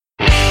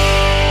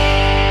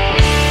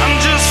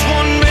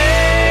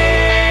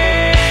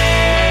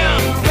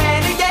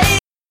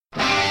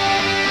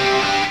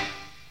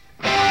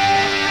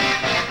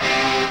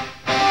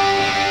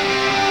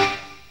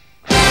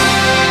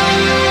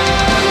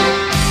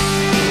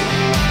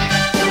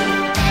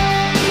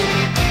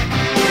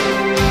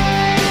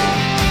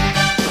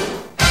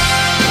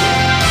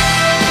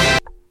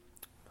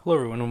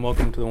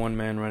welcome to the One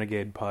Man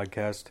Renegade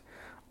podcast.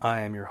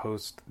 I am your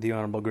host, the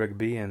Honorable Greg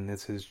B., and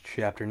this is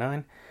Chapter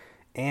 9.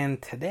 And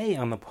today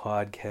on the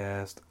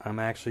podcast, I'm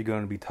actually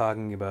going to be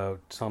talking about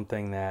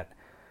something that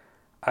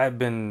I've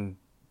been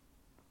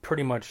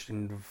pretty much,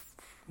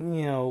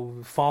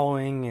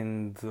 following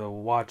and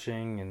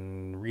watching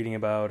and reading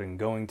about and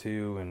going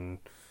to and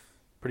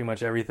pretty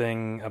much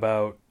everything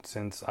about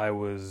since I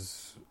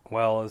was,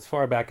 as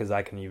far back as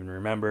I can even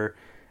remember,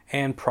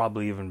 and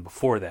probably even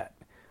before that.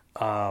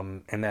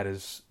 And that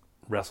is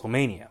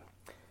WrestleMania.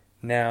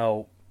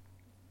 Now,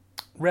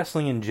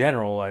 wrestling in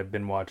general, I've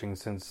been watching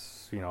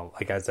since,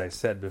 as I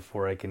said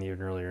before, I can even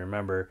really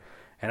remember.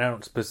 And I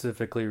don't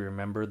specifically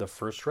remember the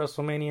first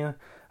WrestleMania.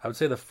 I would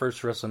say the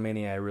first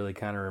WrestleMania I really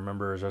kind of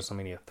remember is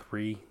WrestleMania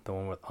 3, the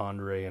one with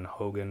Andre and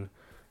Hogan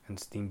and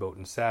Steamboat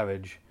and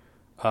Savage.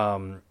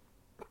 And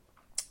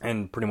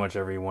pretty much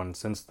every one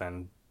since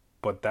then.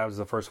 But that was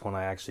the first one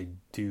I actually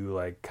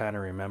do, kind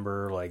of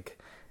remember,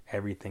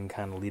 everything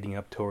kind of leading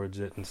up towards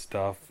it and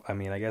stuff. I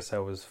mean, I guess I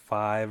was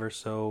 5 or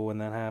so when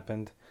that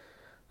happened.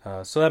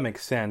 So that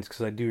makes sense,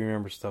 because I do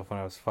remember stuff when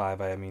I was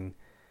 5.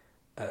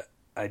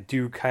 I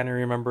do kind of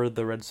remember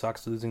the Red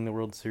Sox losing the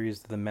World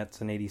Series to the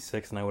Mets in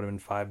 86, and I would have been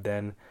 5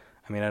 then.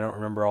 I mean, I don't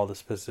remember all the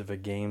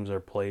specific games or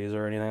plays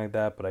or anything like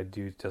that, but I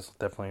do just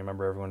definitely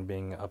remember everyone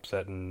being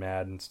upset and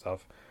mad and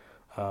stuff.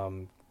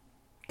 Can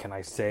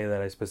I say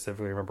that I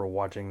specifically remember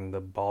watching the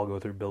ball go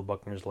through Bill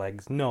Buckner's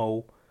legs?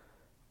 No,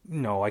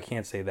 I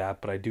can't say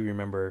that, but I do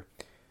remember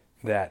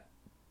that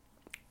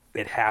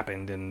it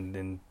happened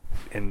and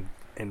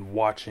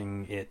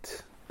watching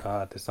it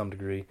to some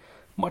degree.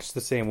 Much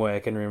the same way I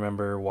can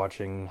remember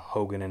watching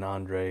Hogan and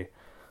Andre,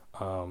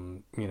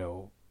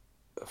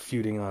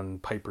 feuding on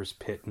Piper's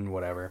Pit and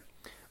whatever.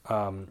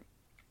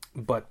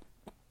 But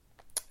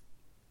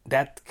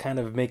that kind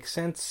of makes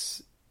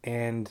sense,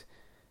 and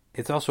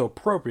it's also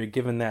appropriate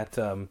given that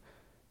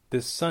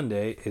this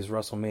Sunday is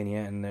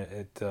WrestleMania, and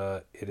it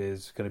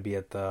is going to be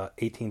at the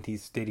AT&T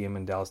Stadium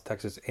in Dallas,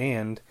 Texas.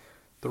 And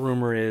the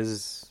rumor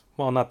is,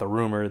 not the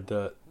rumor,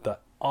 the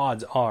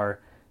odds are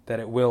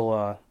that it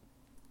will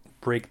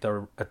break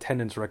the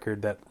attendance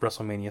record that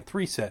WrestleMania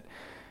 3 set.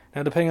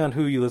 Now, depending on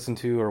who you listen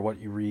to or what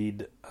you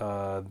read,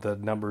 the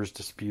number is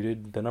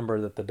disputed. The number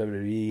that the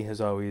WWE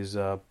has always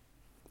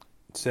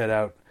set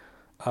out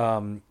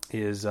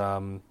is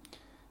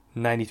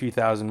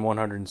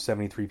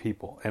 93,173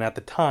 people. And at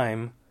the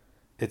time,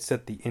 it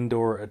set the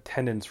indoor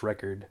attendance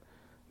record,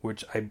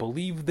 which I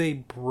believe they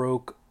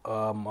broke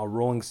a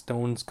Rolling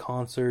Stones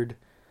concert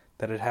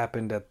that had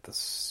happened at the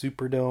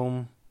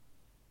Superdome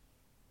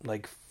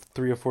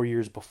 3 or 4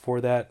 years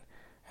before that.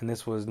 And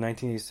this was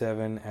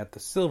 1987 at the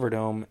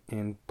Silverdome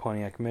in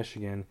Pontiac,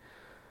 Michigan.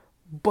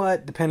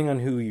 But depending on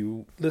who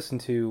you listen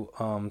to,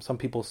 some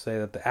people say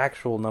that the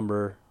actual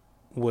number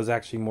was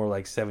actually more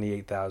like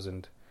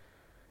 78,000.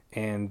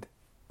 And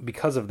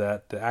because of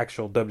that, the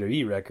actual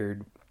WWE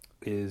record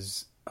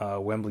is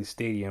Wembley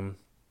Stadium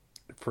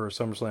for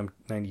SummerSlam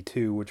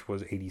 92, which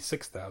was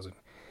 86,000.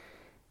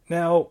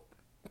 Now,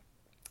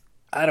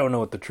 I don't know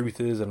what the truth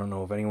is. I don't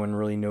know if anyone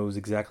really knows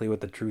exactly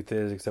what the truth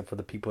is, except for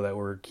the people that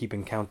were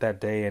keeping count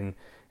that day, and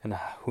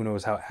who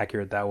knows how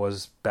accurate that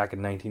was back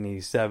in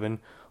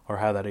 1987, or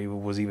how that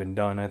was even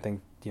done. I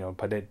think,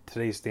 by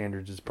today's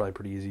standards, it's probably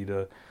pretty easy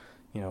to,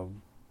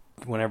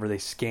 whenever they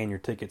scan your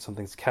ticket,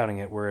 something's counting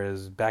it,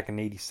 whereas back in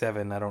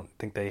 87, I don't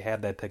think they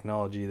had that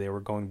technology. They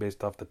were going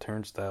based off the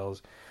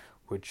turnstiles,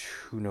 which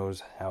who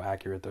knows how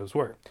accurate those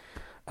were.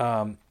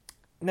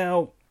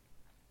 Now,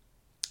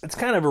 it's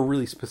kind of a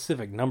really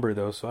specific number,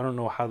 though, so I don't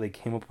know how they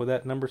came up with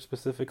that number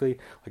specifically.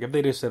 If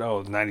they just said,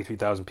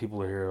 93,000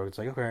 people are here, it's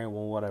okay,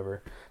 well,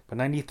 whatever. But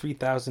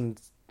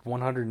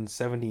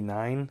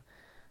 93,179,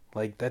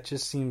 that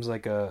just seems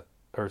like or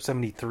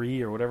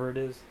 73 or whatever it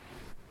is.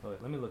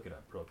 Let me look it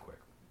up real quick.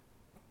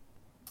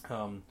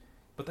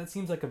 But that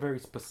seems like a very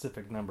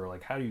specific number.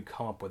 How do you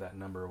come up with that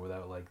number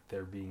without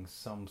there being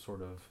some sort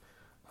of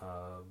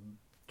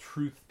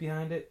truth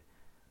behind it?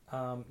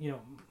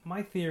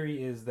 My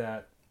theory is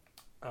that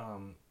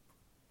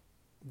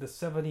the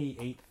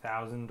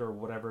 78,000 or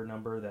whatever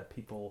number that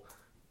people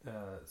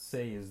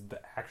say is the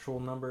actual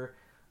number,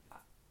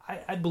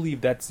 I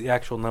believe that's the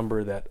actual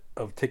number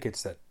of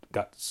tickets that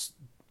got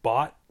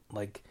bought,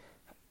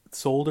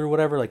 sold or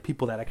whatever,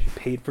 people that actually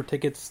paid for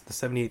tickets, the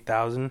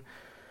 78,000.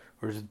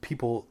 Or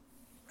people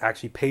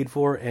actually paid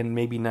for, and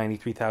maybe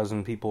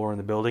 93,000 people were in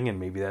the building, and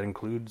maybe that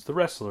includes the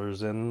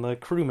wrestlers and the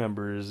crew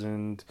members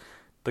and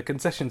the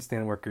concession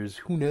stand workers.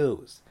 Who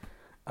knows?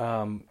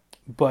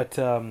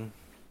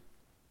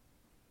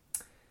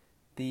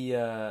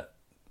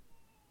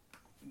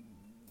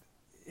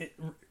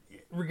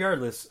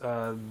 Regardless,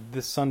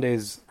 this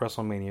Sunday's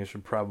WrestleMania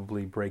should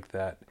probably break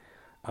that.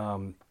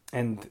 And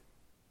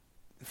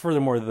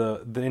furthermore,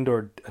 the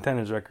indoor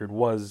attendance record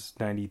was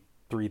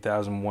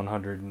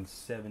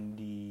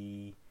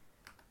 93,170,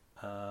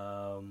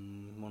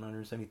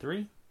 173?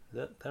 Is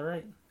that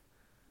right?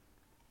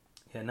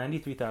 Yeah,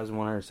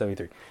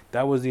 93,173.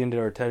 That was the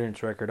indoor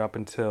attendance record up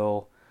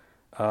until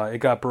it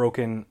got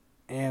broken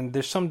and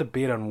there's some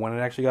debate on when it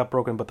actually got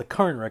broken, but the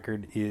current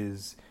record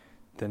is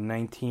the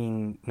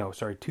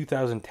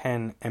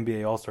 2010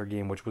 NBA All-Star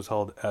Game, which was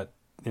held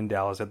in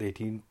Dallas at the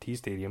AT&T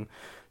Stadium,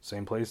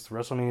 same place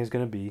WrestleMania is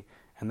going to be,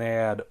 and they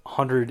had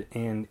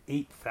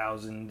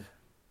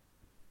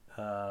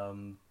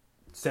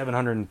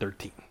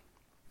 108,713.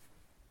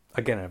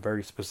 Again, a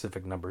very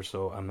specific number,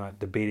 so I'm not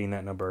debating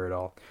that number at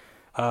all.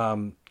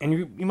 And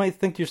you might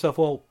think to yourself,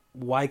 well,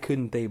 why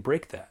couldn't they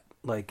break that?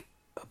 Like,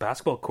 a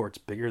basketball court's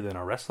bigger than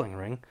a wrestling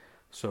ring,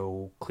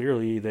 so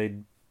clearly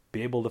they'd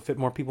be able to fit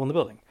more people in the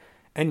building.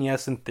 And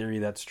yes, in theory,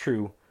 that's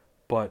true,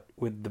 but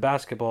with the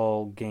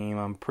basketball game,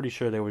 I'm pretty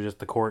sure there was just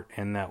the court,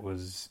 and that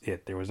was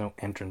it. There was no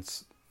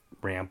entrance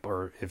ramp,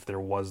 or if there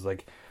was,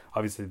 like,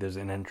 obviously there's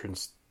an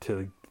entrance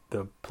to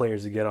the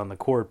players to get on the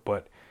court,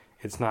 but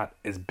it's not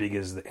as big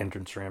as the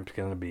entrance ramp's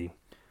going to be.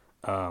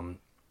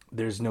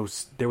 There was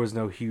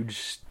no huge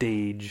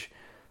stage,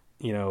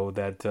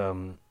 that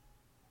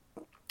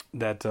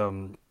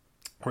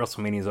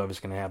WrestleMania is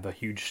obviously going to have a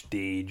huge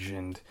stage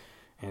and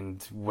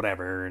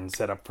whatever, and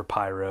set up for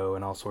pyro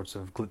and all sorts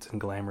of glitz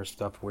and glamour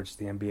stuff, which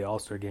the NBA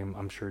All-Star Game,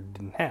 I'm sure,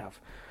 didn't have.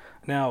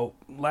 Now,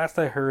 last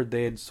I heard,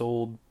 they had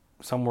sold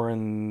somewhere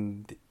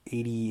in the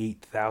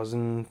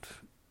 88,000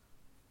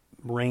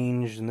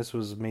 range, and this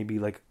was maybe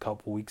like a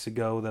couple weeks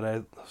ago that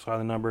I saw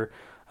the number.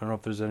 I don't know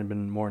if there's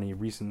any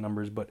recent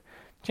numbers, but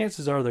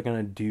chances are they're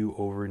going to do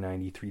over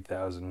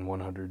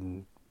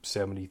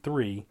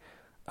 93,173.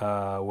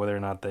 Whether or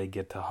not they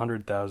get to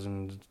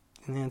 100,000,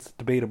 it's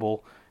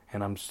debatable,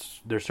 and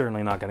they're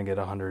certainly not going to get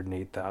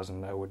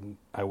 108,000.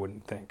 I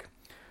wouldn't think.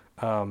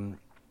 Now,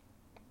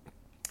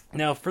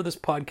 for this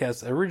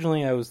podcast,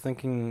 originally I was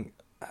going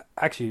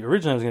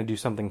to do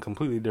something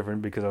completely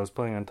different, because I was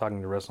planning on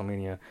talking to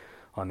WrestleMania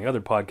on the other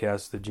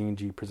podcast, the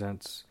G&G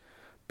Presents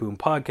Boom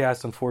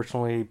podcast.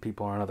 Unfortunately,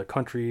 people are in other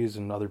countries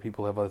and other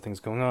people have other things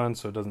going on,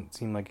 so it doesn't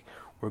seem like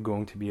we're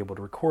going to be able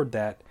to record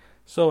that.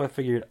 So I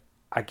figured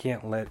I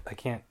can't let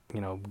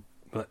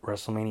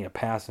WrestleMania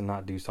pass and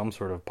not do some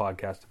sort of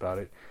podcast about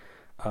it.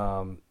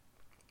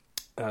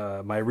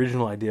 My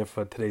original idea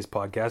for today's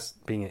podcast,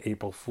 being an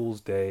April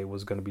Fool's Day,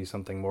 was going to be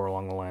something more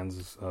along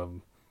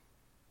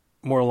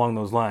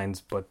those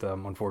lines, but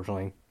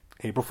unfortunately,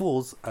 April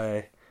Fools,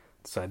 I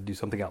decided to do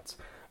something else.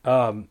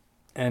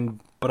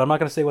 But I'm not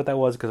going to say what that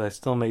was, because I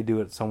still may do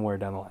it somewhere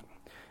down the line.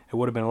 It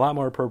would have been a lot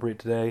more appropriate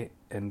today,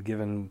 and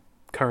given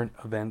current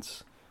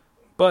events,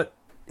 but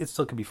it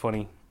still could be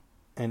funny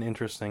and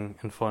interesting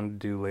and fun to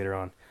do later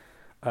on.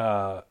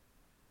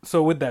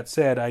 So with that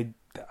said, I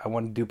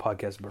wanted to do a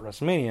podcast about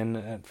WrestleMania, and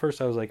at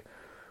first I was like,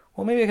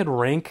 well, maybe I could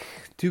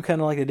do kind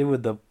of like I did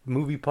with the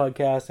movie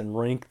podcast, and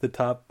rank the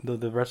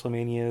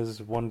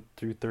WrestleManias 1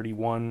 through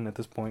 31 at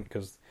this point,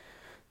 because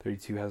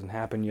 32 hasn't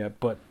happened yet.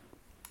 But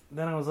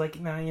then I was like,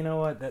 nah, you know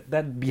what?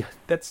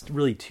 That's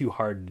really too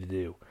hard to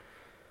do.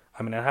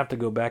 I mean, I'd have to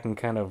go back and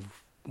kind of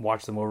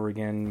watch them over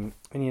again,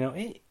 and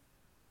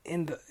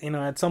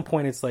at some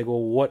point it's like,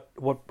 well,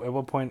 at what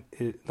point,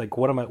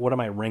 what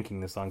am I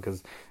ranking this on?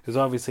 Because there's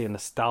obviously a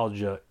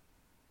nostalgia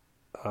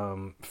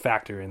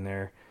factor in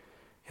there.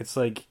 It's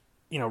like,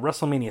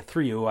 WrestleMania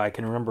 3, I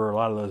can remember a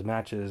lot of those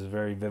matches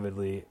very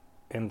vividly,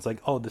 and it's like,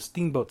 oh, the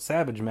Steamboat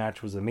Savage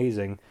match was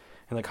amazing,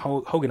 and like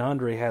Hogan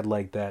Andre had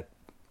like that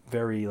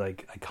very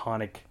like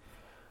iconic,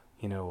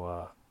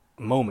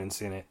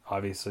 moments in it,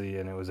 obviously,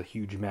 and it was a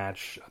huge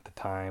match at the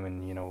time,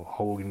 and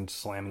Hogan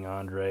slamming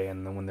Andre,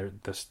 and then when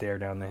the stare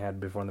down they had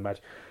before the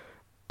match.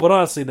 But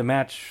honestly, the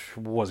match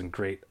wasn't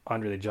great.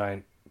 Andre the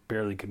Giant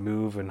barely could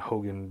move, and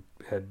Hogan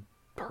had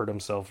hurt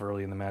himself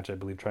early in the match, I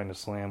believe, trying to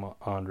slam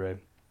Andre.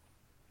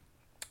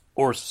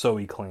 Or so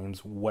he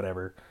claims,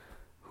 whatever.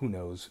 Who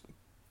knows?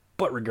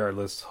 But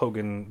regardless,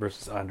 Hogan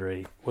versus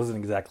Andre wasn't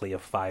exactly a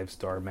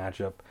 5-star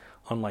matchup,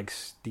 unlike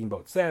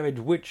Steamboat Savage,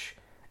 which,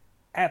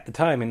 at the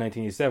time in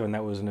 1987,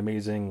 that was an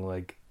amazing,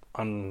 like,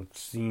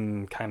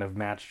 unseen kind of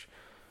match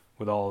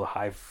with all the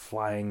high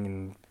flying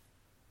and,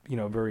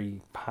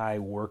 very high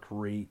work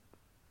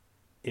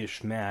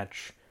rate-ish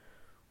match,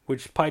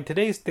 which by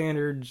today's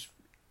standards,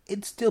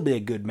 it'd still be a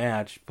good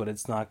match, but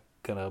it's not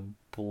gonna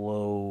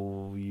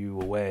blow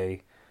you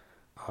away.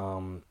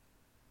 And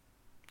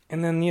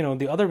then,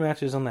 the other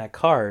matches on that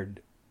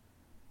card,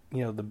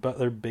 the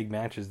other big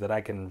matches that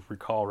I can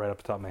recall right off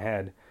the top of my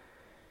head,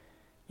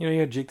 you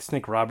had Jake the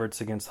Snake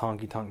Roberts against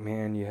Honky Tonk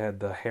Man. You had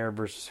the hair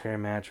versus hair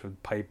match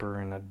with Piper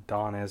and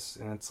Adonis.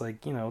 And it's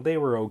like, they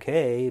were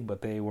okay,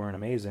 but they weren't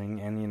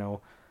amazing. And,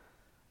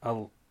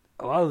 a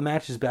lot of the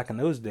matches back in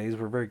those days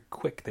were very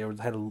quick. They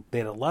had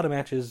a lot of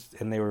matches,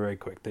 and they were very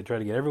quick. They tried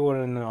to get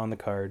everyone on the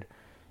card,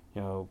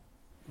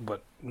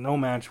 but no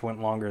match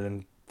went longer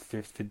than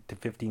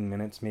 15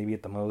 minutes, maybe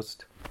at the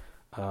most.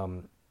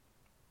 So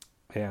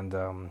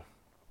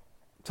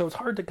it's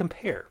hard to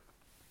compare.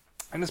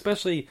 And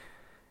especially,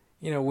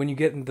 when you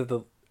get into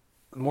the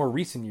more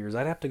recent years,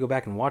 I'd have to go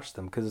back and watch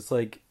them, because it's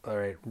like, all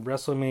right,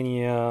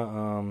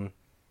 WrestleMania,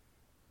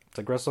 it's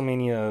like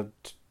WrestleMania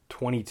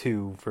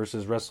 22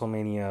 versus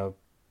WrestleMania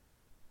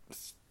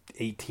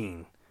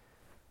 18.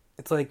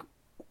 It's like,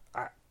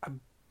 I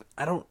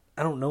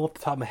I don't know off the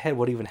top of my head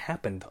what even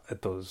happened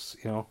at those,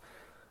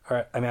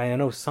 Or, I mean, I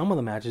know some of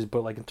the matches,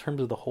 but like in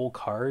terms of the whole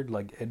card,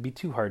 like it'd be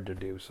too hard to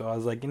do. So I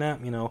was like,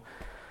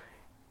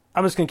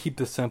 I'm just gonna keep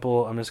this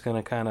simple. I'm just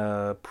gonna kind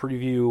of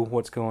preview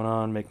what's going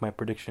on, make my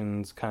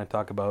predictions, kind of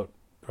talk about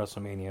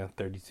WrestleMania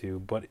 32.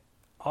 But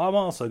I'm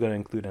also gonna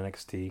include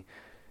NXT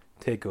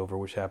Takeover,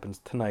 which happens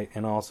tonight,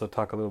 and also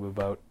talk a little bit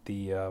about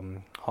the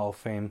Hall of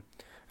Fame,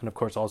 and of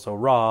course also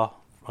Raw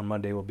on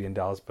Monday will be in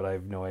Dallas, but I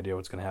have no idea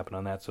what's going to happen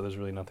on that, so there's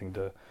really nothing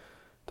to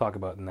talk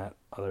about in that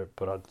other,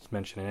 but I'll just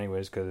mention it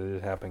anyways because it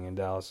is happening in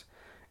Dallas.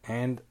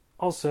 And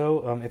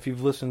also, if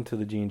you've listened to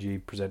the G&G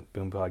Present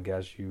Boom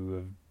podcast, you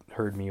have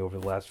heard me over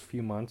the last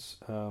few months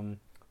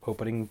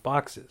opening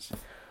boxes.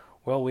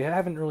 Well, we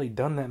haven't really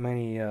done that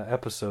many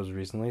episodes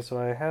recently, so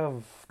I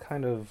have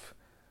kind of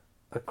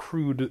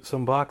accrued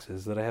some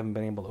boxes that I haven't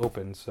been able to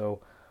open. So,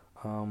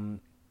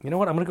 you know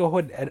what? I'm going to go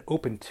ahead and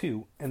open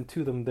two, and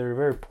two of them, they're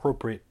very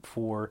appropriate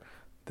for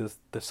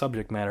the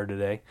subject matter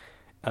today.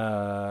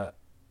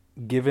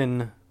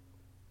 Given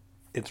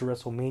it's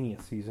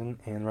WrestleMania season,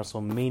 and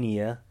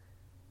WrestleMania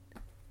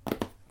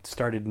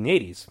started in the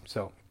 80s.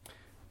 So,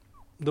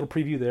 little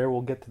preview there.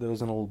 We'll get to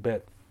those in a little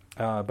bit.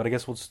 But I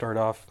guess we'll start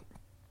off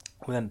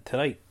with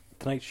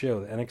tonight's show,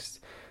 the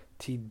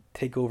NXT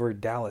TakeOver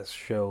Dallas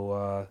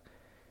show.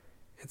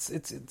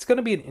 It's going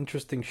to be an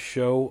interesting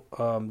show,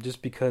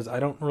 just because I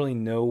don't really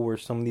know where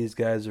some of these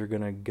guys are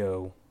going to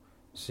go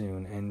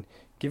soon. And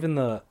given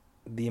the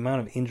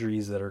amount of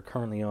injuries that are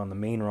currently on the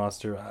main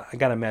roster, I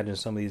got to imagine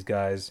some of these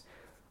guys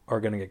are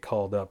going to get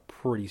called up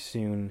pretty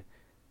soon.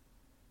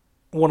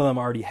 One of them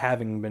already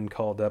having been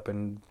called up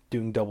and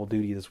doing double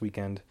duty this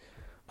weekend.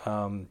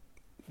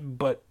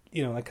 But,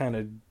 that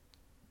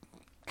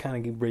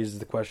kind of raises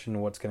the question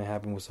of what's going to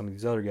happen with some of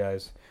these other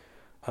guys.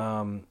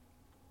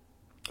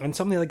 And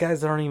some of the other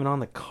guys that aren't even on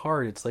the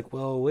card, it's like,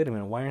 well, wait a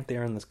minute, why aren't they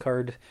on this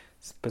card?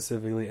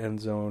 Specifically,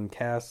 Endzone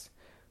Cass,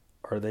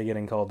 are they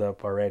getting called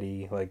up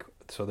already? Like,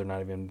 so they're not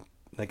even,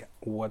 like,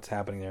 what's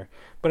happening there?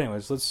 But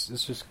anyways, let's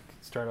just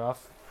start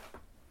off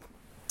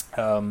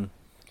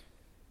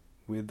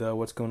with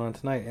what's going on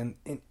tonight. And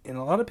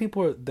a lot of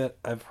people that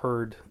I've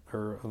heard,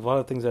 or a lot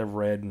of things I've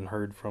read and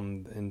heard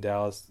from in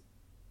Dallas,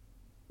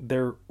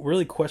 they're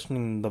really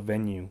questioning the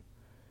venue.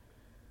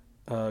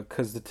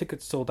 Because the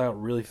tickets sold out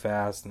really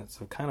fast, and it's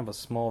kind of a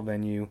small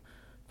venue,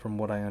 from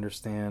what I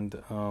understand.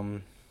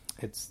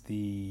 It's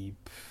I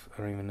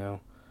don't even know,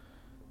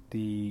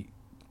 the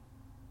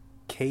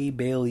Kay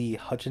Bailey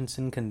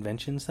Hutchinson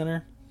Convention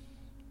Center.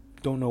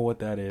 Don't know what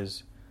that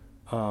is.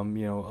 A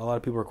lot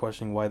of people are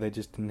questioning why they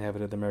just didn't have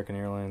it at the American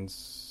Airlines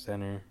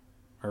Center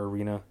or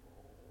Arena.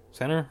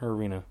 Center or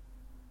Arena?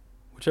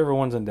 Whichever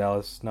one's in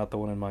Dallas, not the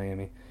one in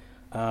Miami.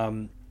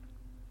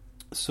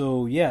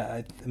 So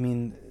yeah, I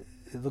mean,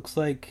 it looks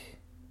like,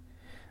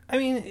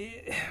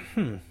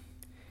 it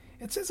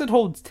says it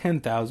holds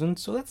 10,000,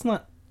 so that's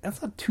not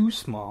too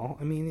small.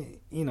 I mean,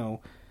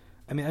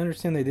 I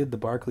understand they did the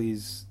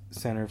Barclays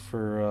Center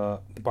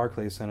for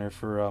Barclays Center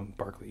for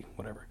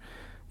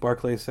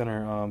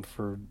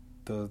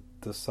the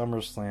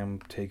SummerSlam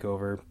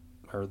takeover,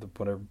 or the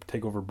whatever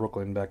takeover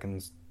Brooklyn back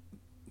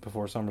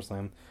before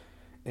SummerSlam,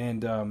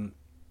 and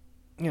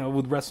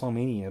with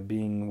WrestleMania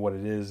being what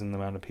it is and the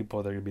amount of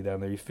people that are gonna be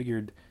down there, you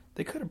figured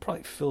they could have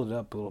probably filled it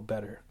up a little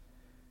better.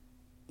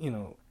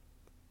 In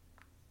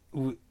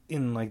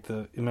like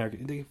the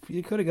American,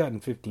 they could have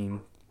gotten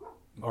 15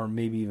 or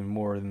maybe even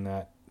more than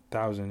that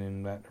 1,000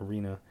 in that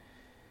arena.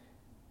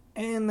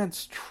 And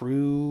that's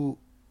true.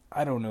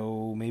 I don't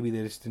know. Maybe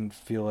they just didn't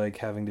feel like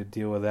having to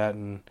deal with that,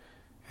 and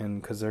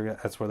because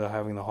that's where they're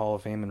having the Hall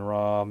of Fame and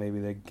Raw.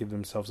 Maybe they give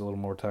themselves a little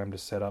more time to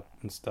set up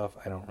and stuff.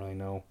 I don't really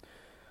know.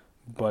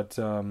 But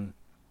in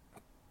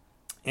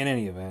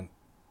any event,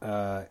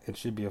 it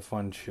should be a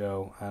fun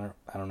show. I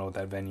don't know what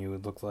that venue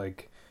would look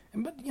like,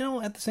 but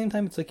at the same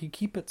time, it's like you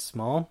keep it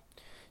small,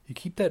 you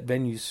keep that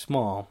venue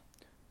small.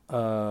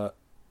 The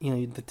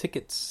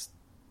tickets,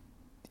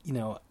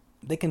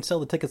 they can sell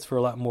the tickets for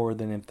a lot more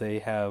than if they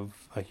have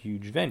a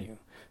huge venue.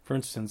 For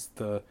instance,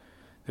 they're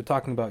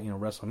talking about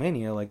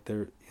WrestleMania, like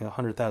they're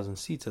 100,000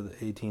 seats at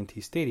the AT&T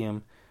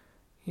Stadium.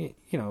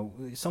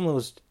 Some of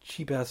those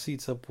cheap ass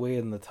seats up way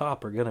in the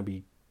top are gonna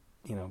be,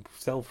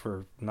 sell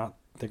for not.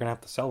 They're going to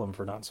have to sell them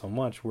for not so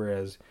much,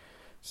 whereas,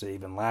 say,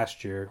 even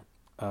last year,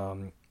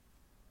 or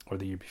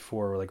the year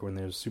before, like when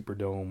there was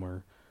Superdome,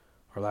 or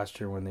last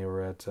year when they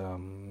were at,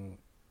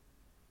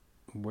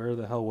 where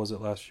the hell was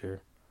it last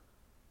year?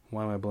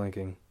 Why am I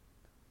blanking?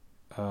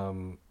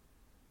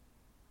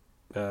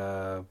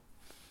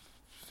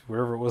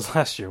 Wherever it was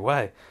last year.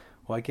 Why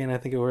can't I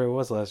think of where it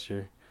was last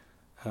year?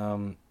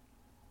 Well,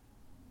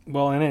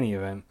 in any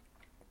event,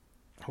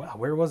 wow,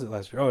 where was it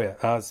last year? Oh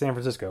yeah, San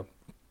Francisco.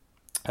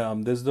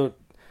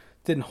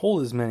 Didn't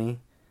hold as many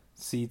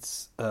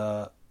seats,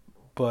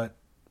 but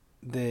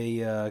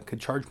they could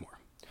charge more.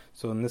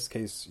 So in this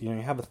case, you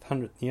have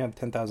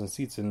 10,000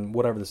 seats, and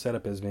whatever the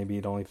setup is, maybe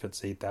it only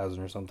fits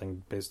 8,000 or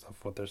something based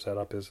off what their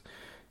setup is.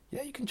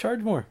 Yeah, you can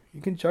charge more.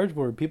 People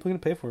are going to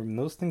pay for them. And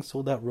those things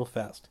sold out real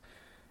fast.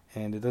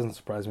 and it doesn't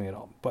surprise me at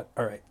all. But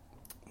all right,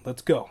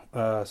 let's go.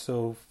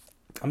 So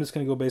I'm just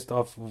gonna go based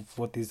off of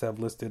what these have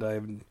listed. I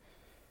have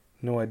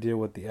no idea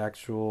what the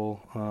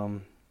actual.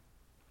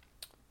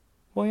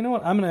 Well, you know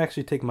what? I'm gonna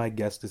actually take my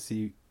guess to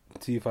see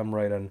if I'm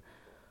right on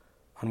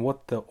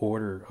what the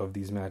order of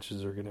these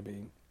matches are gonna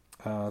be.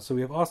 So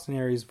we have Austin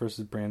Aries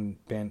versus Baron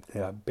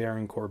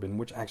Corbin,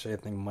 which actually I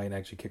think might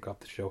actually kick off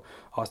the show.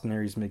 Austin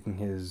Aries making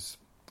his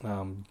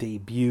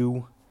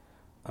debut,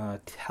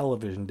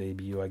 television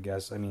debut, I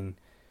guess. I mean,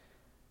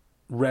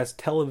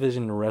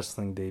 television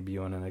wrestling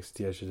debut on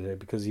NXT, I should say,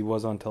 because he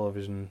was on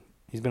television.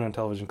 He's been on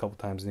television a couple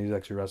times, and he's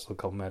actually wrestled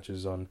a couple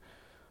matches on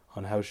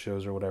house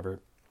shows or whatever.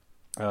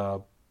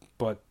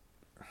 But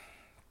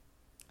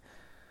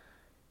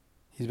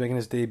he's making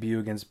his debut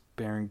against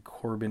Baron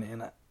Corbin,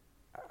 and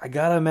I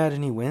gotta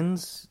imagine he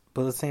wins.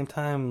 But at the same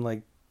time,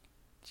 I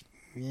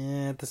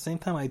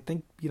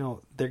think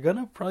they're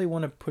gonna probably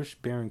want to push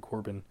Baron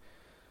Corbin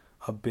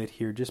a bit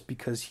here, just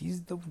because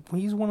he's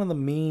one of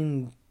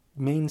the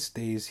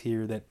mainstays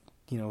here that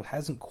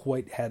hasn't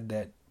quite had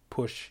that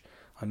push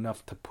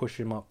enough to push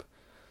him up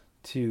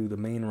to the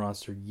main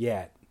roster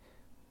yet.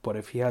 But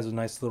if he has a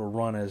nice little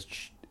run as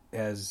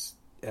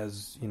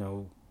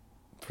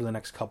for the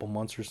next couple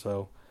months or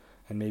so,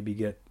 and maybe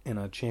get in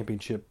a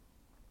championship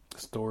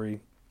story,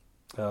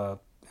 and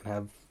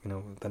have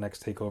the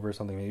next takeover or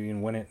something, maybe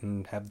even win it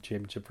and have the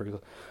championship for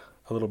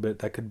a little bit,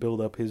 that could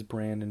build up his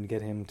brand and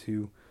get him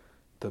to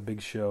the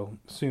big show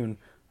soon.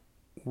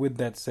 With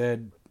that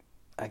said,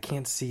 I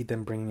can't see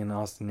them bringing in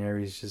Austin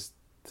Aries just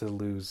to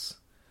lose,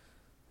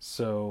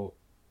 so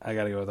I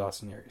gotta go with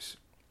Austin Aries.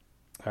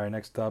 All right,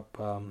 next up,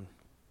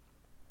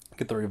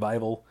 get the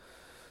Revival.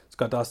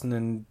 Scott Dawson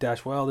and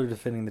Dash Wilder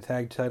defending the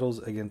tag titles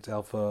against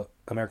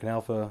American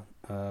Alpha,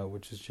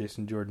 which is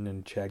Jason Jordan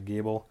and Chad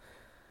Gable.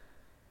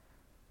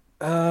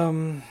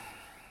 I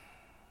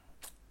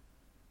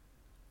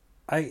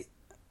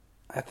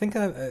think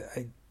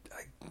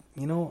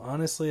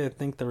honestly, I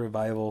think the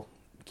Revival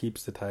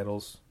keeps the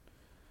titles.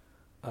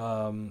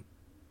 As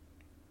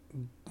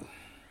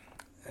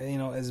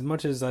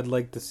much as I'd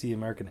like to see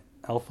American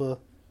Alpha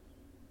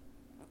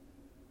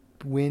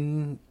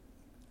win,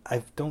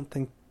 I don't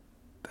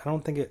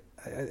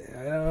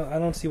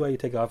see why you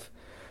take off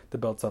the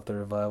belts off the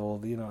Revival.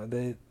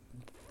 They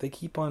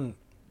keep on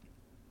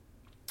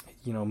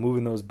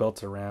moving those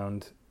belts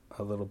around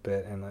a little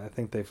bit, and I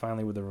think they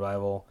finally, with the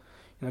Revival,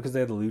 because they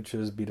had the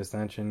Luchas beat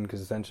Ascension,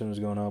 because Ascension was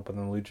going up and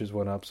then the Luchas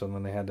went up, so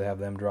then they had to have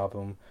them drop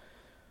them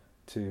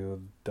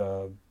to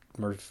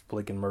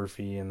Blake and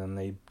Murphy, and then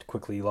they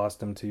quickly lost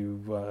them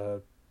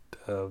to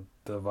the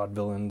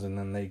Vaudevillains, and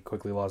then they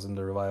quickly lost them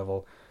to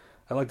Revival.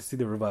 I'd like to see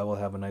the Revival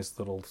have a nice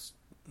little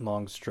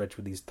long stretch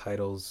with these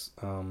titles,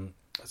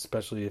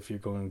 especially if you're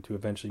going to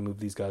eventually move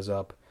these guys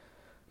up.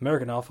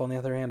 American Alpha, on the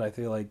other hand, I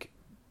feel like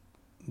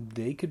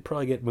they could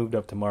probably get moved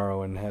up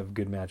tomorrow and have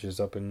good matches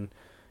up in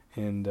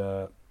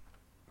WWE,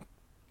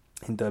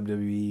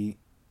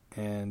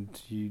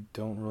 and you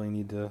don't really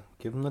need to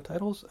give them the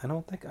titles. I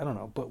don't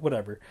know, but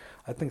whatever.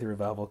 I think the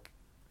Revival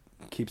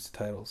keeps the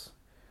titles.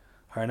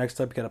 All right, next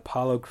up, you got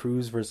Apollo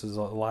Crews versus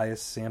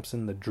Elias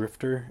Sampson, the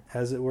Drifter,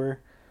 as it were.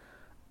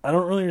 I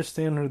don't really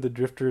understand who the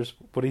Drifter is,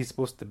 what he's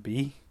supposed to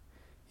be.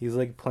 He's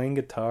like playing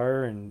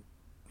guitar and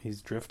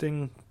he's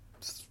drifting,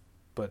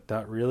 but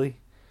not really.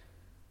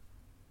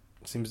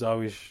 Seems to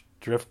always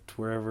drift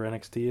wherever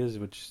NXT is,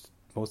 which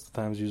most of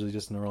the time is usually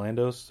just in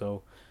Orlando,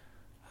 so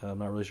I'm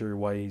not really sure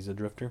why he's a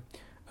drifter.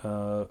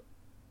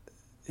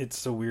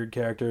 It's a weird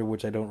character,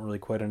 which I don't really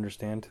quite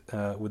understand.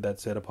 With that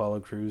said,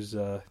 Apollo Crews,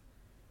 I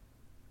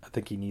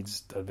think he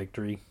needs a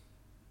victory,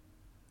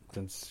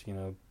 since,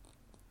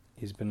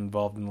 he's been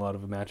involved in a lot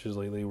of matches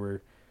lately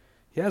where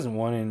he hasn't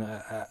won, and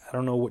I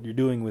don't know what you're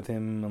doing with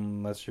him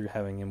unless you're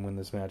having him win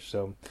this match.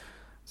 So,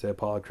 say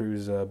Apollo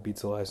Crews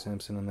beats Elias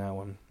Sampson in that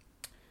one.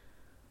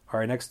 All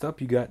right, next up,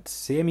 you got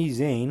Sami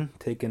Zayn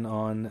taking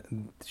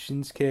on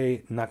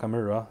Shinsuke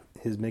Nakamura,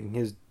 making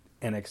his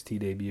NXT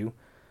debut.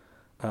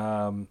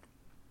 Sami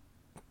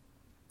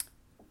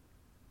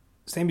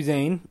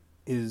Zayn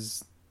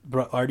is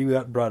already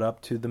got brought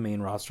up to the main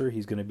roster.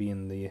 He's going to be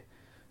in the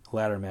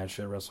ladder match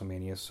at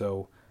WrestleMania,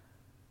 so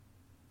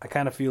I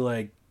kind of feel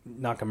like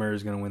Nakamura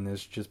is going to win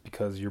this just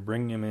because you're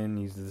bringing him in.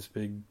 He's this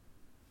big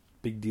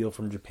deal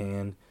from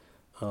Japan,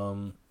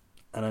 and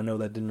I know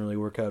that didn't really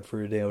work out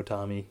for Hideo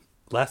Itami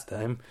last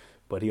time,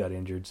 but he got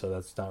injured, so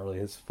that's not really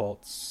his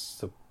fault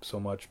so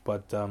much.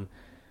 But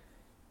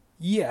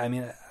yeah, I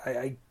mean,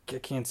 I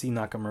can't see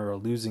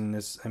Nakamura losing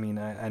this. I mean,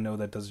 I know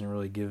that doesn't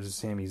really give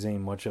Sami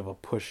Zayn much of a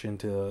push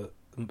into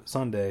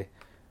Sunday,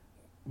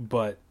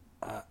 but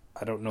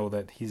I don't know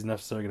that he's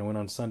necessarily going to win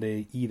on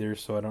Sunday either,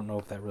 so I don't know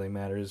if that really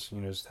matters.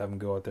 Just have him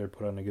go out there,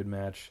 put on a good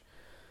match,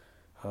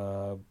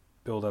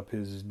 build up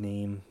his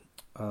name,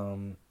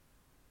 and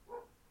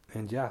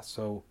yeah,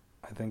 so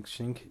I think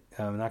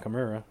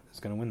Nakamura is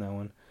going to win that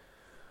one.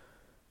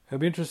 It'll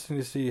be interesting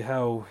to see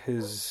how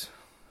he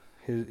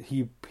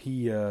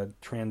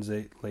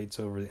translates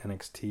over the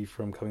NXT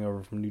from coming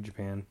over from New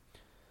Japan.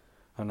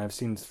 and I've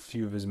seen a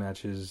few of his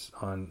matches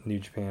on New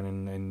Japan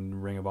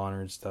and Ring of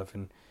Honor and stuff,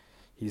 and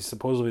he's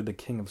supposedly the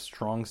king of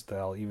strong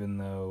style, even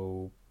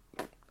though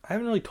I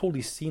haven't really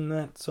totally seen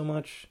that so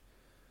much.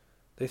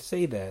 They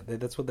say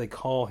that's what they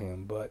call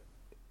him, but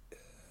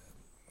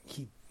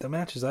the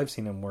matches I've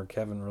seen him work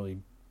haven't really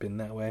been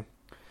that way.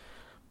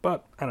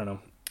 But I don't know.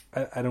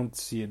 I don't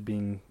see it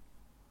being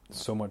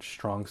so much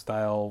strong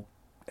style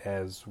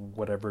as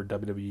whatever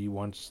WWE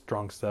wants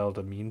strong style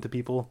to mean to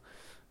people,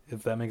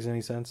 if that makes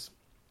any sense.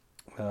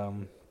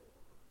 Our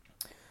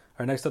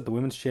next up, the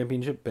Women's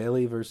Championship,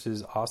 Bayley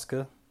versus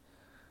Asuka.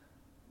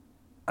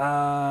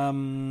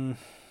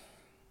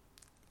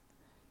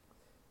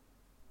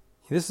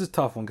 This is a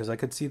tough one because I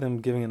could see them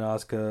giving it to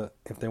Asuka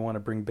if they want to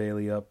bring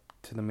Bayley up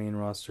to the main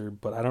roster,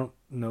 but I don't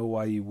know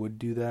why you would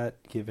do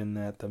that, given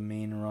that the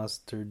main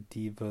roster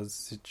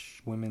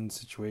women's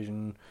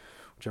situation,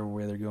 whichever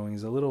way they're going,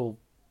 is a little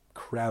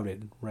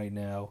crowded right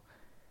now.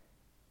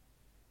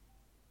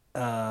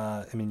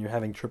 I mean, you're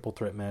having triple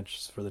threat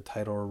matches for the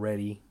title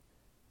already.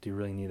 Do you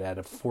really need to add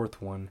a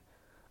fourth one?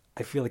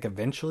 I feel like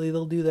eventually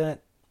they'll do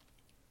that,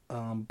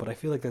 but I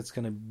feel like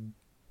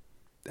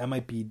that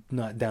might be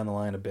not down the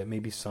line a bit.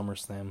 Maybe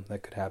SummerSlam,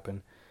 that could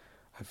happen.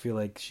 I feel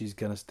like she's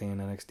going to stay in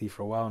NXT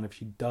for a while, and if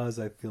she does,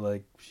 I feel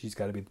like she's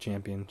got to be the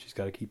champion. She's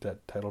got to keep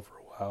that title for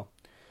a while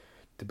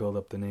to build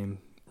up the name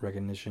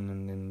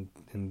recognition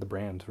and the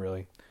brand,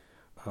 really.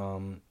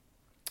 And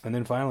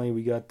then finally,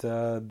 we got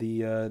the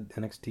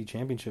NXT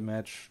Championship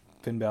match,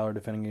 Finn Balor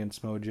defending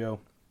against Samoa Joe.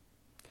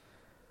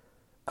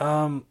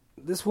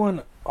 This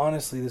one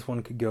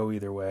could go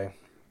either way.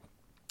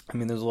 I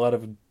mean, there's a lot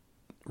of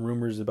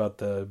rumors about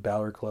the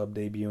Balor Club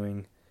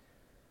debuting,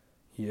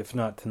 if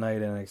not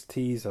tonight at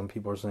NXT. Some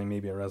people are saying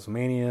maybe at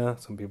WrestleMania.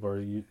 Some people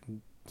are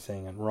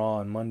saying on Raw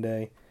on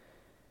Monday.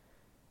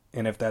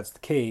 And if that's the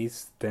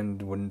case, then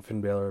wouldn't Finn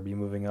Balor be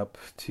moving up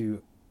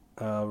to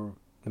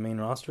the main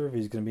roster if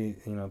he's going to be,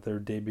 if they're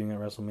debuting at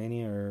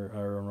WrestleMania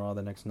or on Raw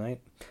the next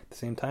night? At the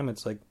same time,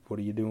 it's like, what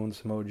are you doing with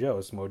Samoa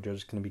Joe? Samoa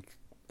Joe's going to be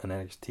an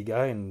NXT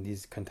guy, and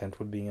he's content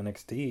with being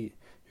NXT.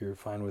 You're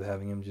fine with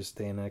having him just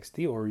stay in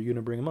NXT, or are you going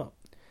to bring him up?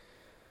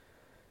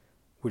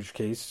 Which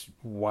case,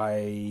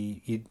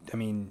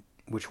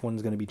 which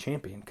one's going to be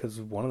champion?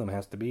 Because one of them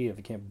has to be. If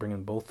you can't bring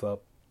them both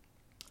up,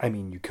 I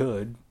mean, you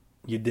could.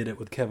 You did it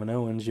with Kevin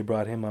Owens. You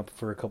brought him up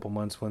for a couple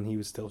months when he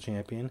was still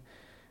champion.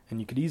 And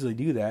you could easily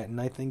do that. And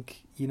I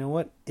think, you know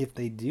what? If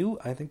they do,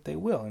 I think they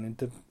will.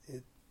 And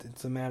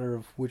it's a matter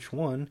of which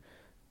one.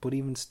 But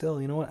even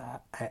still, you know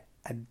what? I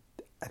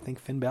think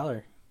Finn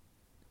Balor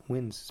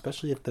wins.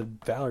 Especially if the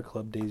Balor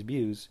Club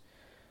debuts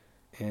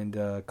and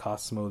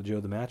cost Samoa Joe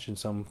the match in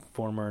some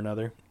form or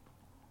another.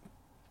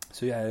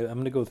 So yeah, I'm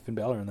going to go with Finn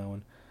Balor in that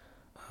one.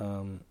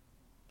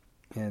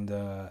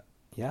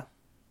 Yeah.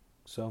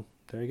 So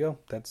there you go.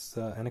 That's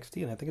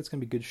NXT, and I think it's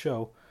going to be a good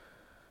show.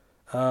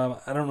 I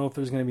don't know if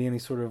there's going to be any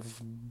sort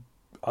of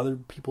other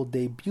people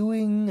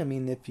debuting. I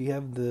mean, if you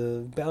have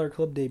the Balor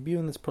Club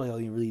debuting, that's probably all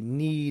you really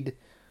need.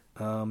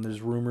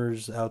 There's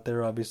rumors out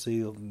there,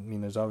 obviously. I mean,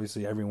 there's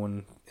obviously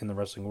everyone in the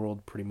wrestling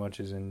world pretty much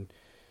is in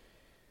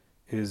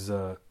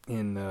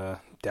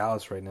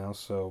Dallas right now,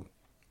 so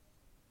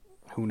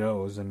who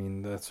knows? I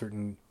mean, the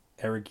certain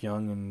Eric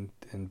Young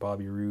and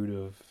Bobby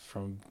Roode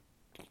from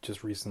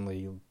just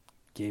recently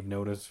gave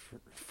notice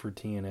for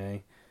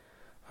TNA.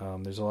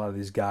 There's a lot of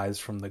these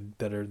guys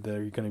that are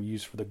going to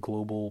use for the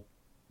global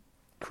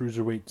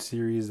cruiserweight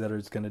series that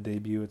is going to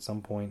debut at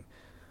some point.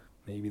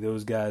 Maybe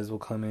those guys will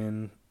come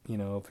in, if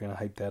you're going to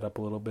hype that up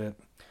a little bit.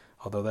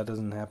 Although that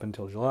doesn't happen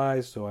until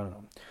July, so I don't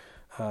know.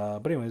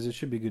 But anyways, it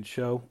should be a good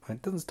show.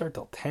 It doesn't start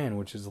till 10,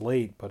 which is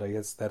late, but I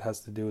guess that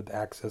has to do with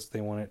Access. They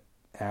want it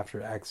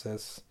after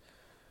Access.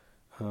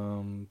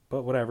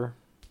 But whatever.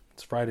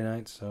 It's Friday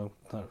night, so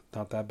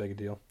not that big a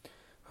deal.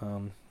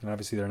 And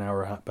obviously they're an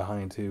hour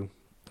behind too.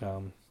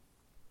 So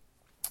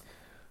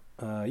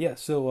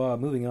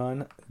moving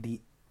on, the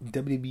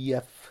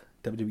WWEF,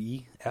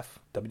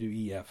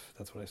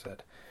 that's what I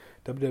said.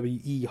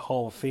 WWE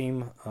Hall of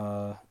Fame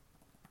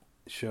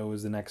show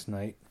is the next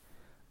night.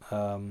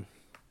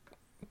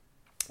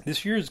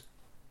 This year's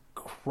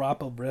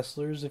crop of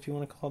wrestlers, if you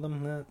want to call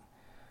them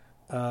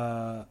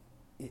that,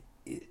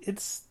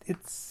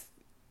 it's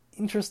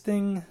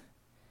interesting.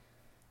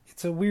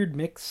 It's a weird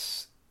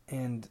mix,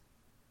 and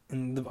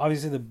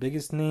obviously the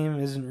biggest name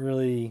isn't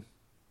really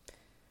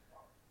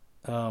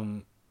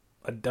a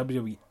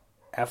WWF/E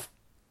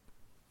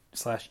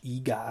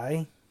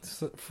guy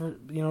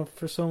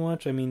for so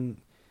much. I mean,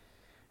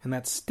 and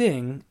that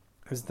Sting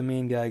is the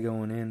main guy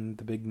going in,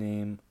 the big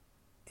name,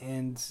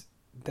 and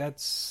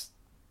that's,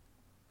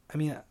 I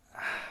mean,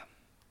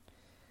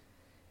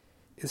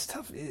 it's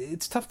tough.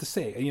 It's tough to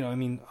say. I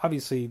mean,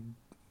 obviously,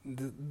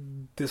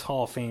 this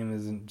Hall of Fame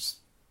isn't just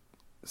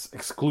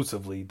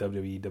exclusively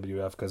WWE,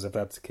 WWF, because if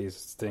that's the case,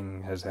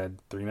 Sting has had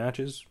 3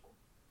 matches,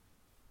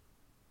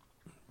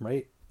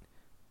 right?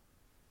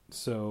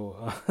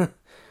 So,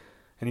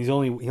 and he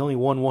only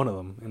won one of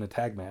them in a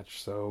tag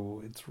match.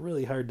 So it's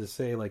really hard to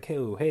say like,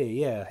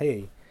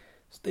 hey,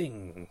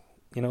 Sting,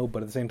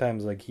 but at the same time,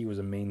 it's like he was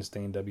a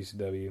mainstay in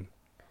WCW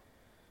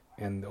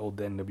and the old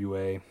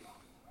NWA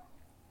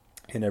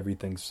and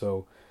everything.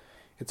 So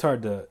it's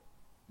hard to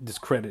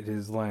discredit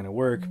his line of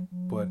work,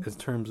 but in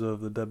terms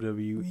of the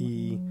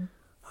WWE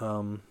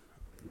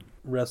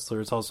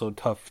wrestler, it's also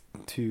tough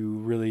to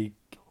really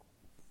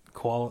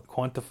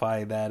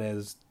quantify that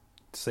as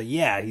to say,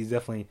 yeah, he's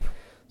definitely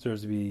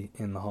deserves to be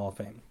in the Hall of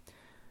Fame.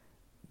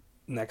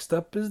 Next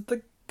up is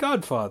the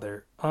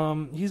Godfather.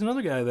 He's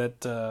another guy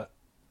that,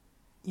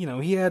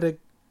 he had an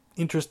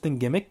interesting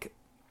gimmick.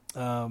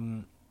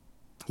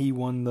 He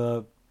won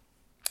the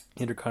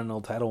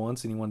Intercontinental title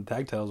once, and he won the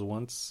tag titles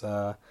once.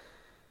 I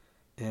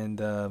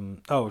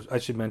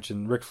should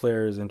mention, Ric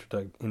Flair is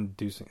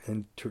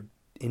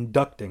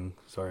inducting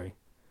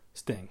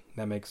Sting.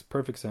 That makes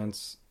perfect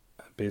sense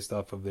based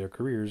off of their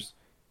careers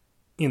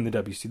in the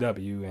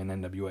WCW and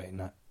NWA,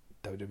 not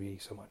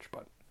WWE so much,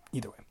 but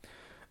either way.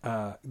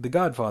 The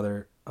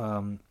Godfather,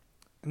 and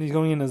he's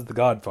going in as the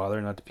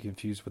Godfather, not to be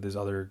confused with his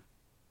other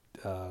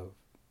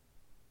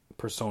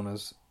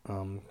personas,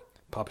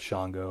 Papa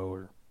Shango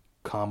or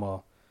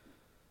Kama,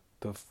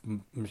 the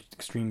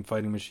Extreme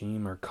Fighting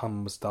Machine, or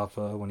Kama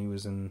Mustafa when he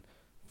was in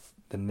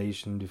the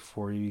Nation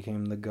before he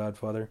became the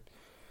Godfather,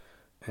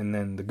 and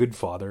then the Good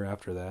Father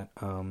after that.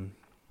 And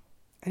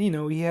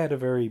he had a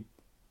very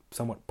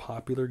somewhat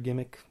popular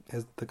gimmick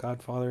as the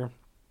Godfather,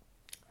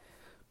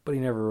 but he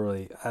never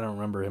really, I don't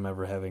remember him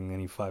ever having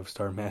any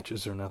 5-star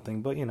matches or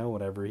nothing, but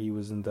whatever, he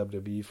was in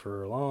WWE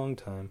for a long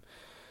time,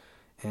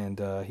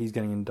 and he's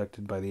getting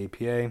inducted by the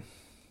APA,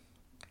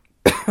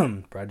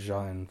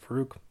 Bradshaw and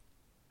Farouk.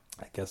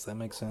 I guess that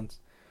makes sense.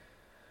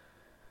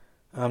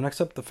 Next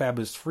up, the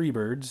Fabulous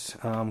Freebirds,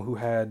 who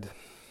had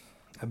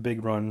a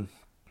big run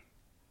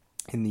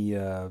in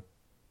the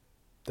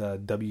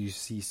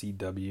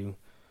WCCW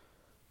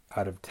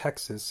out of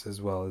Texas,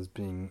 as well as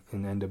being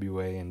in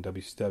NWA and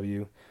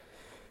WCW.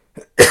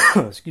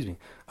 Excuse me.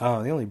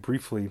 They only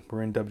briefly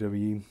were in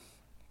WWE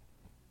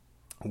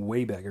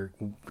way back, or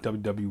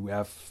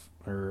WWF,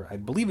 or I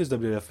believe it was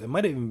WWF. It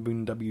might have even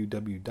been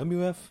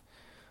WWF.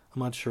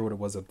 I'm not sure what it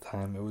was at the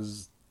time. It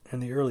was in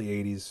the early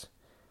 80s.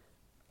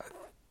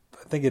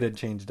 I think it had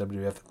changed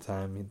WWF at the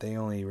time. They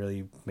only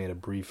really made a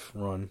brief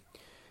run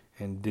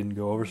and didn't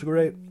go over so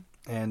great.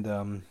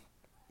 And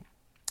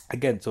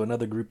again, so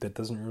another group that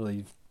doesn't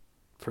really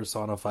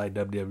personify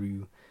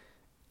WWF/E,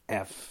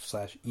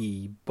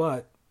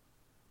 but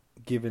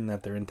given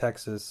that they're in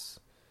Texas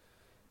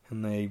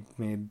and they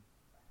made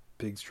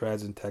big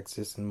strides in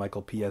Texas, and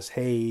Michael P.S.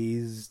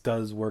 Hayes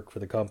does work for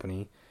the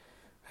company,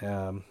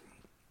 it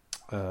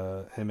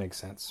makes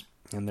sense.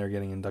 And they're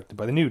getting inducted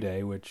by the New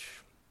Day,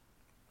 which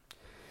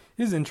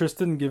is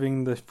interested in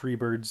giving the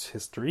Freebirds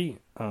history.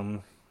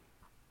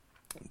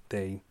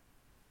 They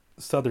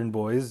Southern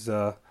boys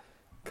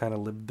kind of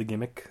lived the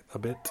gimmick a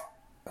bit.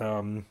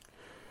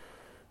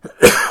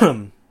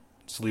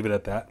 Just leave it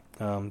at that.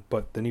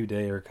 But the New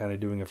Day are kind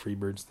of doing a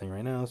Freebirds thing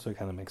right now, so it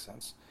kind of makes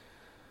sense.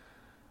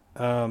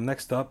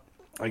 Next up,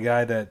 a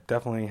guy that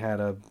definitely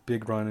had a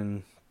big run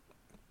in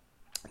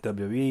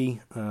WWE,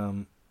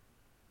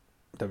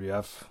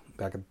 WF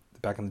back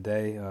in the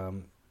day.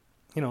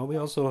 We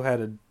also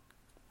had a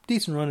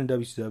decent run in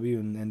WCW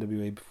and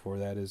NWA before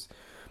that, is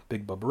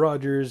Big Bubba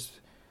Rogers.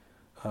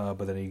 But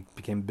then he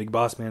became Big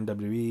Boss Man in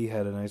WWE,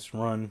 had a nice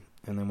run,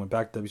 and then went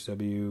back to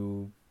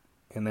WCW,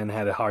 and then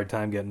had a hard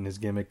time getting his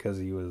gimmick because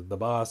he was the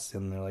boss,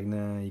 and they're like,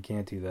 nah, you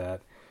can't do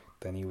that.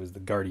 Then he was the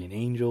Guardian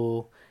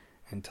Angel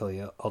until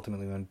he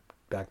ultimately went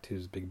back to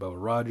his Big Bubba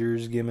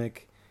Rogers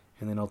gimmick,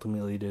 and then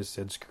ultimately just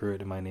said, screw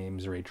it, and my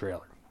name's Ray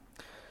Traylor.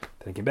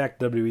 Then he came back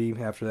to WWE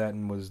after that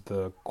and was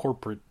the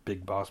corporate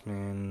Big Boss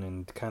Man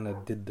and kind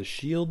of did the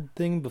Shield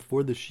thing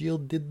before the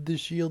Shield did the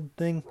Shield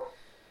thing.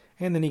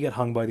 And then he got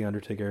hung by The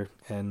Undertaker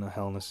and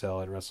Hell in a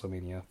Cell at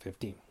WrestleMania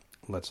 15.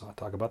 Let's not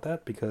talk about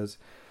that because,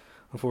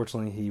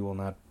 unfortunately, he will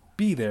not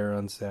be there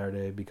on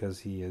Saturday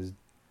because he is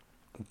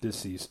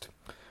deceased.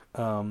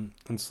 And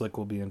Slick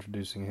will be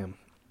introducing him.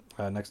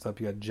 Next up,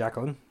 you got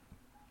Jacqueline.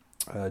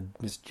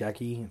 Miss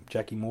Jackie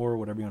Moore,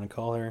 whatever you want to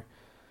call her.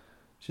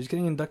 She's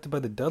getting inducted by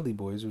the Dudley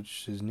Boys,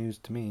 which is news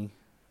to me.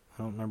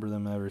 I don't remember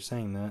them ever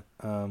saying that.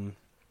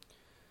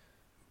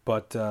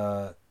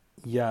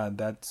 Yeah,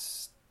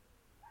 that's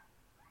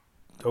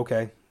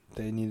okay.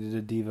 They needed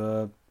a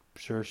diva.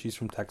 Sure, she's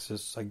from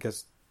Texas. I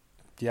guess,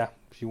 yeah,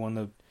 she won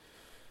the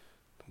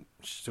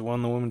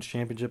women's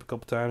championship a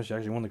couple times. She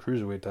actually won the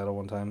cruiserweight title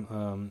one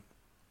time.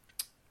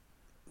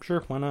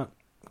 Sure, why not?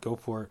 Go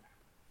for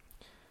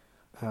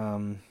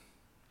it.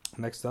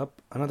 Next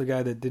up, another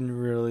guy that didn't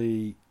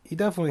really... He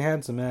definitely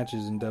had some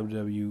matches in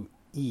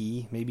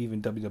WWE, maybe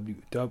even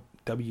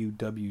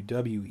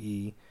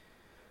WWE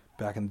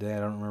back in the day. I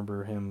don't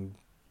remember him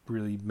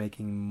really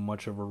making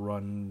much of a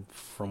run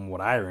from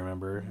what I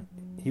remember.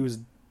 He was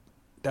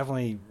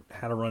definitely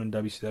had a run in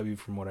WCW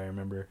from what I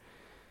remember,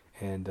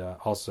 and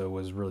also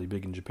was really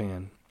big in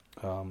Japan.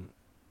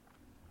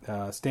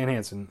 Stan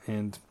Hansen,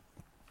 and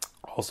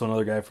also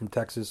another guy from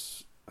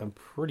Texas. I'm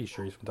pretty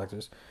sure he's from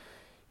Texas.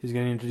 He's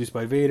getting introduced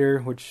by Vader,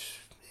 which,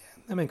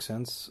 yeah, that makes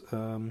sense.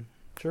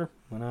 Sure,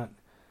 why not?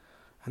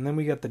 And then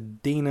we got the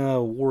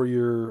Dana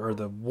Warrior, or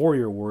the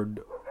Warrior Award,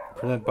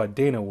 presented by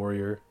Dana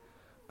Warrior,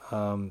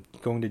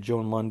 going to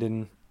Joan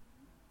London.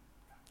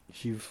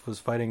 She was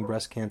fighting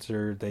breast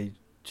cancer.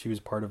 She was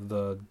part of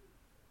the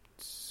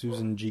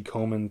Susan G.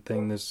 Komen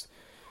thing this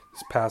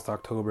past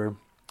October.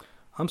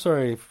 I'm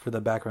sorry for the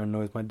background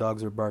noise. My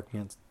dogs are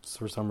barking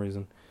for some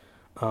reason.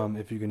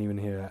 If you can even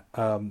hear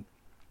that.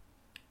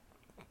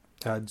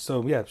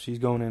 So yeah, she's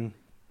going in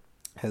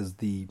as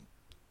the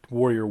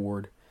Warrior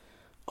Award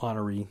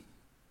honoree,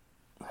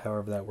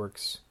 however that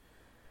works.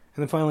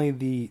 And then finally,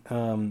 the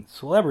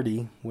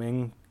celebrity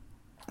wing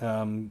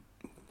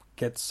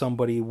gets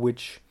somebody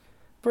which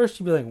first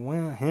you'd be like,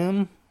 well,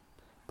 him,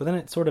 but then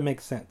it sort of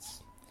makes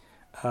sense.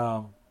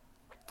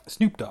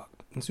 Snoop Dogg.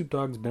 And Snoop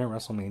Dogg's been at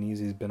WrestleManias.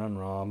 He's been on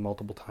Raw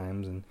multiple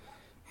times,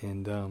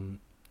 and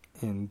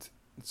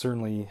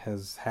certainly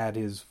has had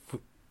his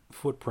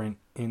footprint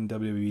in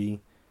WWE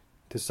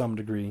to some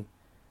degree.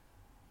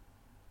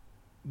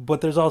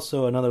 But there's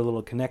also another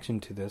little connection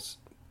to this,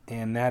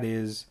 and that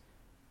is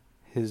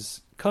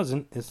his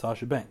cousin is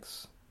Sasha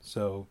Banks.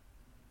 So,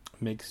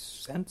 makes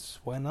sense.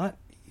 Why not?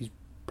 He's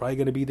probably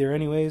going to be there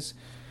anyways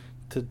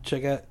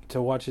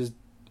to watch his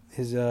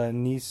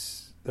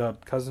niece,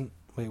 cousin.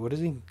 Wait, what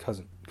is he?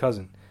 Cousin.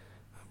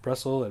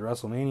 Wrestle at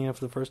WrestleMania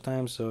for the first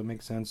time, so it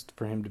makes sense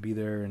for him to be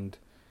there, and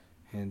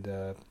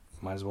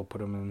might as well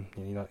put him in.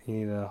 You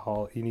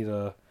need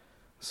a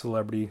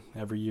celebrity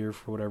every year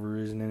for whatever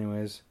reason,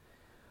 anyways.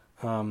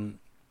 So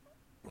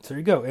there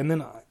you go. And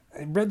then I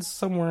read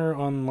somewhere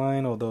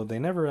online, although they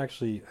never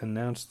actually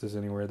announced this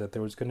anywhere, that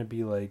there was going to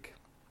be like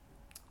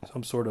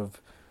some sort of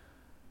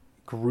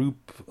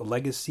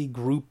legacy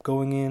group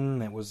going in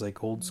that was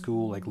like old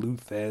school, like Lou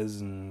Thesz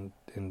and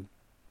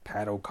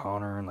Pat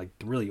O'Connor and like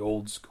really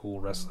old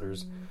school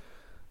wrestlers,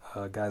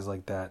 guys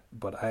like that.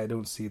 But I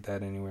don't see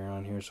that anywhere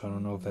on here, so I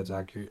don't know if that's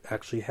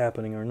actually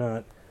happening or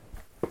not.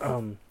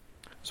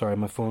 Sorry,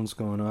 my phone's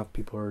going off.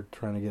 People are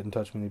trying to get in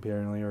touch with me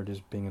apparently, or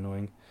just being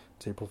annoying.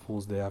 It's April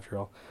Fool's Day after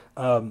all.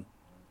 All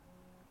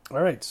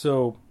right,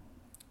 so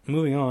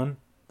moving on.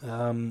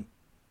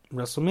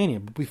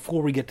 WrestleMania. But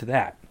before we get to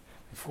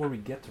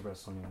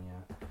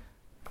WrestleMania,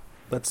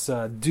 let's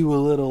do a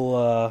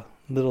little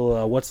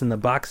what's in the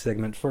box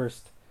segment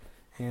first.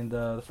 And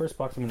the first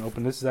box I'm going to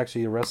open, this is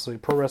actually a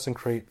Pro Wrestling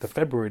Crate, the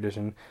February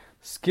edition.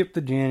 Skip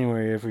the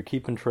January if you're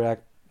keeping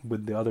track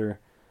with the other.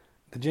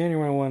 The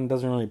January one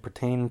doesn't really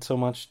pertain so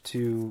much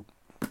to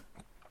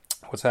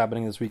what's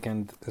happening this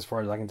weekend, as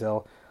far as I can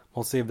tell.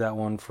 We'll save that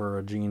one for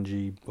a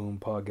G&G Boom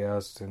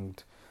podcast,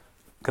 and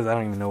because I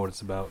don't even know what it's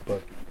about,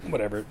 but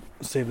whatever.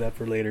 Save that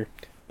for later.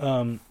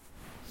 This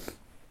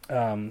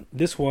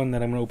one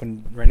that I'm going to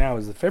open right now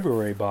is the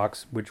February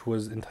box, which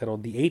was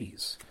entitled The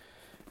 80s.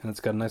 And it's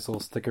got a nice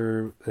little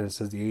sticker that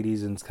says the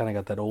 80s, and it's kind of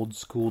got that old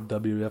school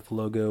WWF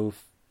logo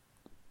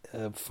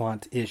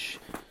font-ish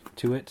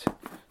to it.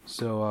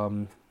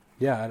 So,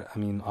 yeah, I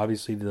mean,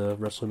 obviously the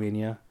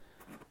WrestleMania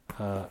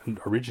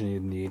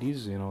originated in the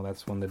 80s. You know,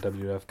 that's when the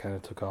WWF kind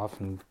of took off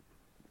and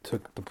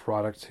took the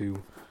product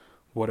to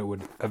what it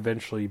would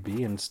eventually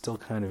be, and still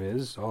kind of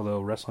is.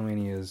 Although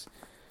WrestleMania is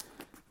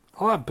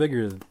a lot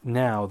bigger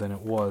now than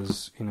it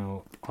was, you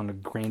know, on a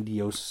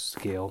grandiose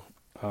scale.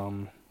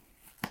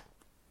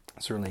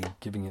 Certainly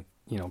giving it,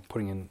 you know,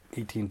 putting in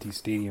AT&T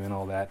Stadium and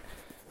all that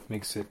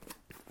makes it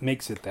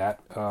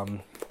that. All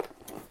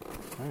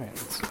right,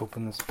 let's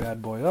open this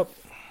bad boy up.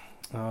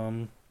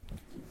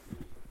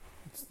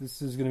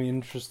 This is going to be an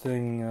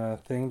interesting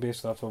thing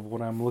based off of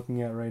what I'm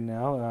looking at right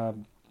now.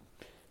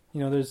 You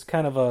know, there's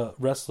kind of a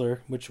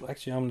wrestler, which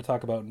actually I'm going to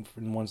talk about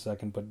in 1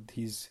 second, but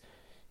he's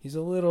been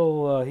a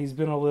little,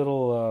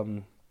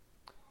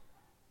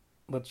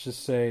 let's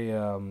just say,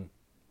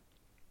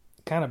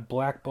 kind of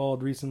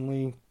blackballed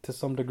recently to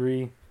some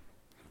degree,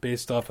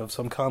 based off of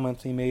some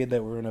comments he made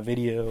that were in a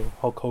video,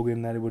 Hulk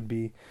Hogan that it would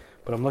be.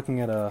 But I'm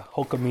looking at a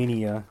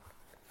Hulkamania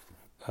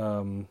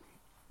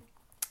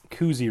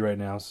koozie right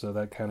now, so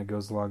that kind of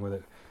goes along with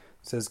it.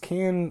 It says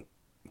Can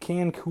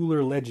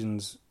Cooler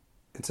Legends.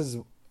 It says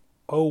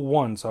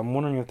 01, so I'm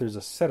wondering if there's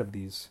a set of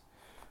these.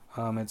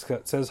 It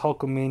says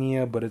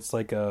Hulkamania, but it's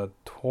like a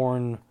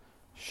torn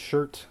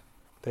shirt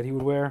that he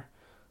would wear.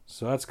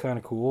 So that's kind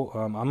of cool.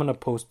 I'm going to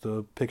post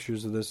the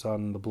pictures of this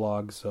on the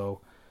blog, so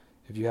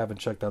if you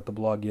haven't checked out the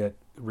blog yet,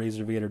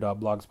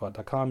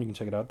 razorvader.blogspot.com, you can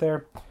check it out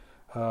there.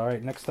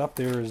 Alright, next up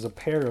there is a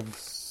pair of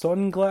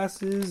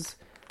sunglasses,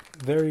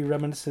 very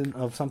reminiscent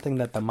of something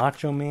that the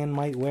Macho Man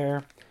might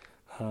wear.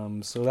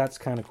 So that's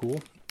kind of cool.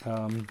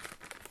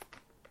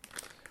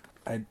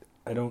 I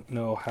don't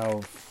know how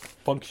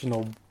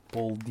functional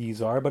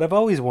these are, but I've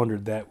always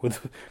wondered that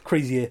with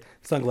crazy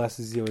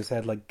sunglasses he always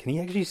had. Like, can he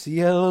actually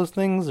see out of those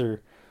things,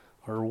 or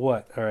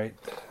what? All right.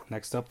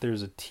 Next up,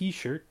 there's a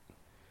T-shirt.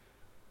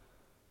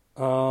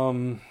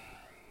 And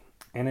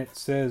it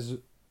says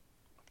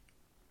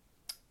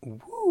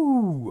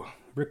 "Woo,"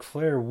 Ric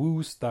Flair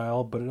Woo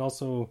style, but it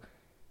also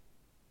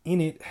in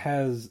it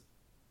has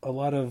a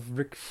lot of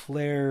Ric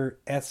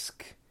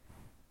Flair-esque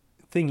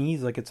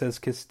thingies. Like it says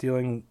 "Kiss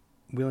Stealing,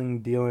 Wheeling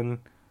Dealing,"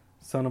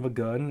 son of a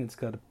gun. It's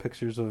got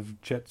pictures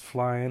of jets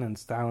flying and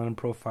styling and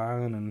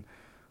profiling and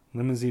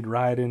limousine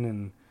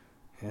riding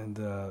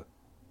and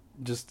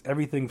just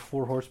everything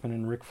Four Horsemen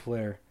and Ric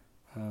Flair.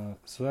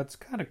 So that's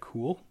kind of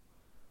cool.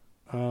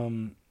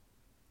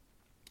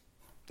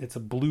 It's a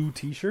blue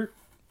T-shirt.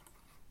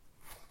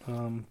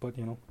 But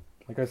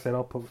like I said,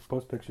 I'll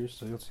post pictures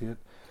so you'll see it.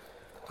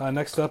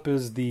 Next up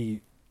is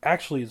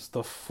it's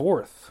the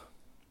fourth.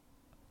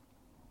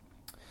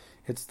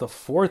 It's the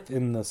fourth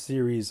in the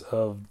series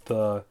of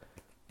the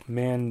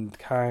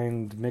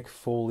Mankind, Mick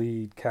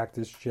Foley,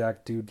 Cactus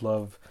Jack, Dude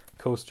Love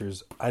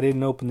coasters. I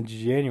didn't open the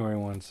January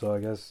one, so I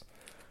guess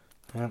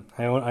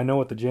I know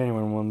what the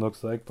January one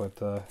looks like,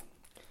 but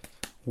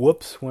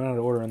whoops, went out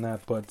of order on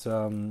that. But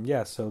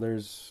so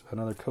there's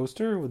another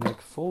coaster with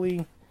Mick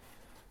Foley.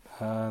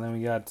 Then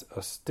we got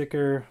a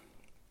sticker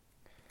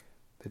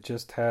that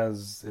just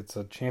it's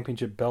a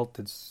championship belt.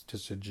 It's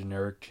just a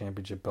generic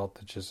championship belt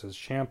that just says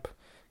champ.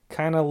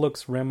 Kind of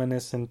looks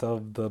reminiscent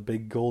of the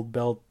big gold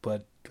belt,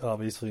 but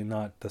obviously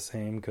not the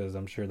same because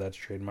I'm sure that's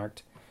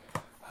trademarked.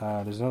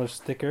 There's another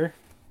sticker.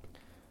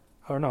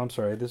 Oh no, I'm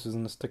sorry. This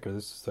isn't a sticker.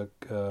 This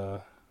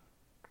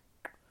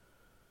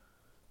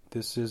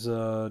is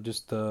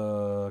just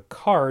a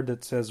card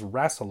that says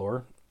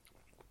Rassilor.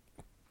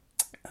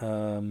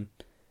 And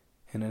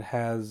it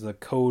has a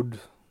code.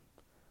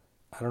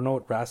 I don't know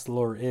what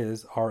Rassilor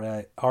is.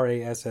 Rasslor.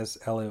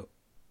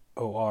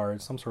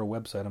 It's some sort of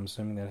website, I'm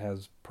assuming, that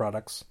has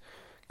products.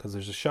 Because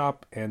there's a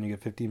shop, and you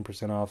get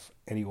 15% off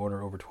any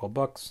order over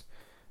 $12.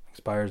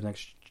 Expires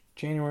next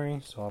January,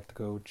 so I'll have to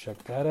go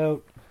check that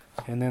out.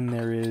 And then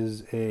there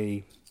is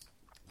a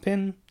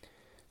pin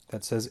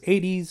that says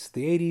 80s.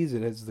 The 80s,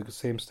 it has the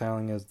same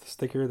styling as the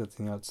sticker that's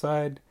on the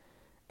outside.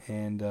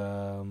 And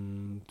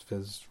it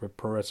says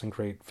Pro Wrestling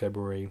Crate,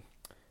 February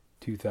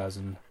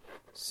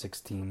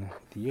 2016,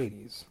 the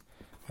 80s.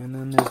 And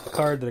then there's the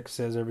card that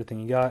says everything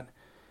you got.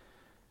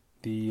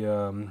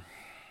 The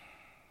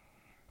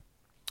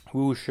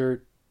Woo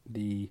shirt,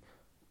 the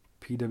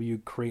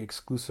PW Crate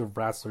exclusive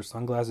Rassler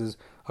sunglasses.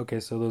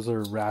 Okay, so those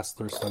are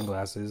Rassler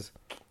sunglasses.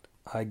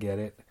 I get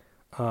it.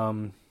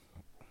 The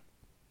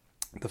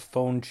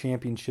phone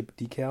championship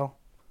decal.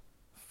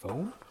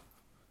 Phone?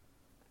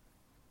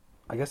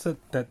 I guess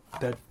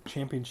that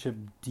championship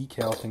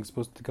decal thing's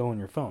supposed to go on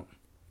your phone.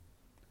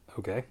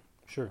 Okay,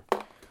 sure.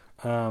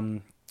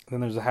 Then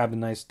there's a Have a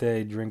Nice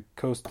Day drink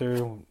coaster,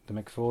 the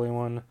Mick Foley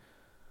one.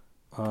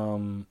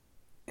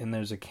 And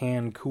there's a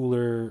Can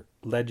Cooler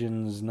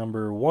Legends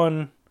number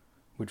 1,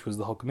 which was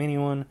the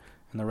Hulkamania one,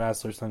 and the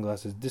Rassler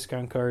sunglasses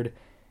discount card.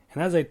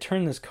 And as I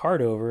turned this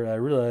card over, I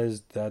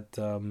realized that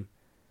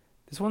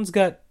this one's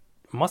got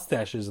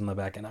mustaches in the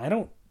back, and I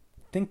don't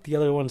think the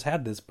other ones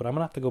had this, but I'm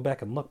gonna have to go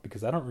back and look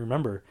because I don't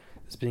remember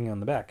this being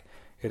on the back.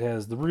 It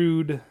has the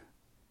Rude,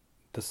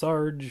 the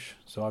Sarge,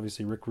 so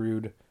obviously Rick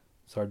Rude,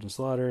 Sergeant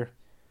Slaughter,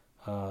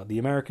 the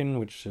American,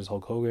 which is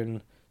Hulk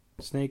Hogan,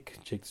 Snake,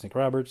 Jake the Snake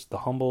Roberts, the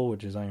Humble,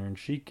 which is Iron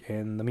Sheik,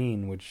 and the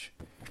Mean, which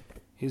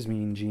is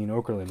Mean Gene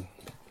Okerlund.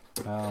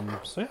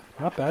 So yeah,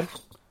 not bad.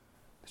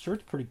 The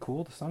shirt's pretty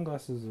cool. The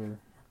sunglasses are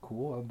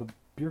cool. The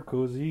beer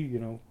cozy,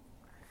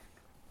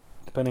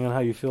 depending on how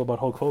you feel about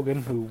Hulk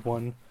Hogan, who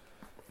won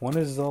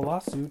his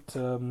lawsuit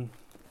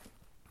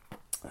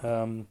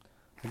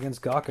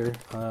against Gawker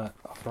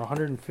for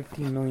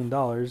 $115 million.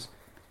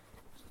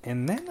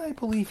 And then I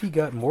believe he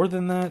got more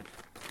than that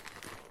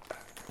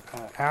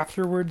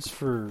afterwards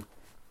for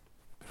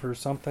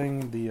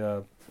something. He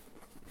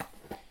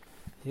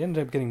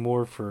ended up getting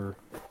more for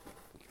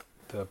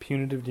the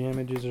punitive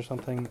damages or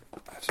something.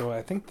 So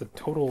I think the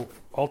total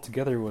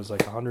altogether was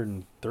like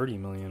 $130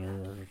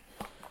 million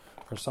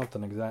or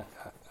something exact.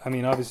 I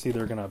mean, obviously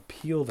they're gonna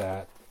appeal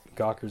that.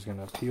 Gawker's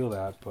gonna appeal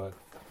that, but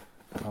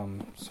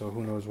so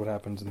who knows what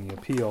happens in the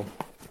appeal.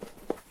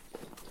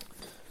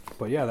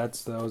 But yeah, that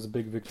was a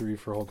big victory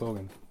for Hulk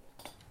Hogan.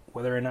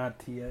 Whether or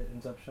not he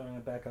ends up showing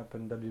it back up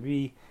in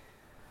WWE,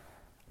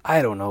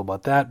 I don't know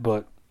about that,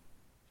 but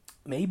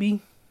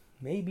maybe.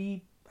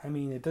 I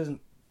mean, it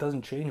doesn't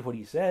change what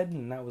he said,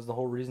 and that was the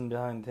whole reason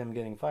behind him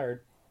getting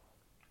fired.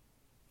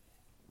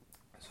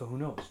 So who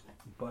knows?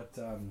 But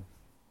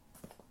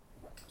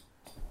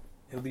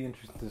it'll be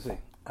interesting to see.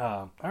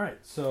 All right,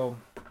 so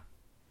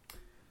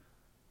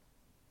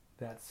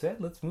that said,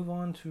 let's move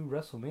on to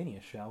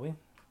WrestleMania, shall we?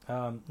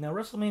 Now,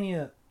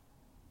 WrestleMania,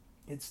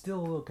 it's still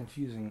a little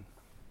confusing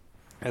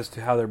as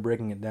to how they're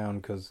breaking it down,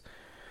 because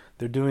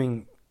they're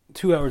doing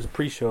 2 hours of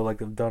pre-show like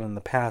they've done in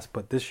the past,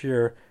 but this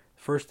year,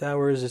 first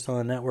hour is just on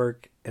the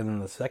network, and then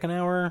the second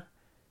hour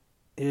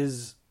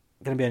is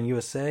going to be on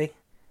USA,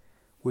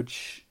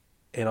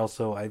 and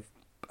also I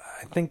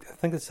think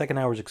the second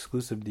hour is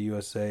exclusive to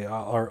USA,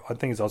 or I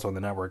think it's also on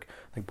the network.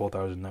 I think both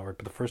hours on the network,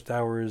 but the first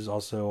hour is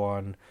also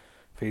on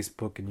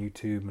Facebook and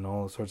YouTube and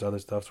all sorts of other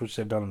stuff, which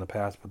they've done in the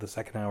past, but the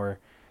second hour,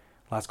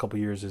 last couple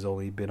of years, has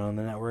only been on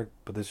the network,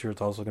 but this year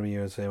it's also going to be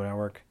USA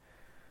Network.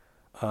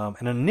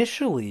 And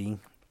initially,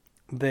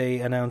 they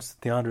announced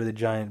that the Andre the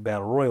Giant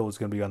Battle Royal was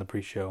going to be on the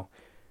pre-show,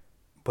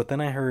 but then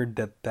I heard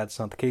that that's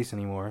not the case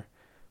anymore,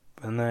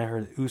 and then I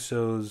heard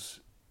Usos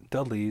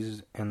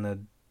Dudleys and the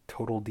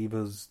Total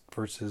Divas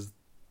versus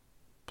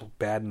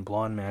Bad and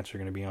Blonde match are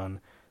going to be on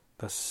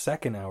the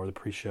second hour of the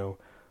pre-show.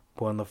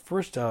 But on the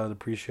first hour of the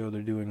pre-show,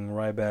 they're doing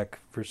Ryback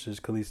versus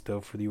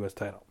Kalisto for the U.S.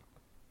 title.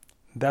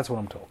 That's what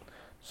I'm told.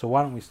 So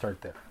why don't we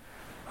start there?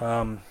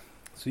 So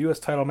U.S.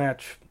 title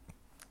match,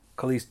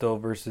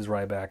 Kalisto versus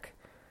Ryback.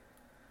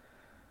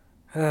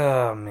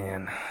 Oh,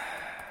 man.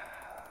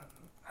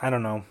 I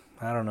don't know.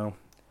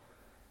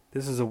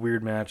 This is a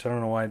weird match. I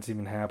don't know why it's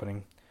even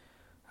happening.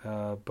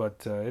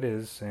 But it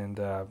is, and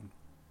I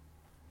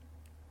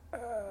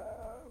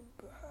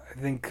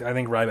think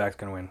Ryback's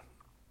gonna win.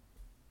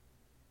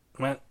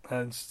 Well,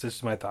 that's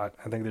just my thought.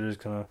 I think they're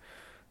just gonna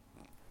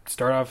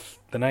start off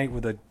the night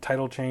with a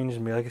title change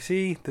and be like,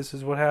 "See, this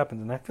is what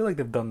happens." And I feel like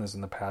they've done this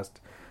in the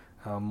past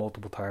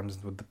multiple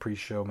times with the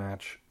pre-show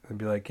match. And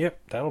be like,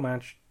 "Yep, title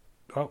match.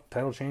 Oh,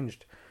 title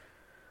changed."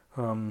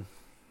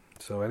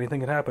 So anything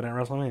could happen at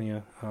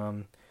WrestleMania.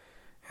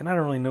 And I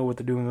don't really know what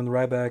they're doing with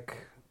Ryback.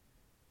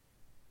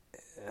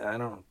 I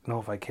don't know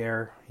if I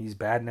care. He's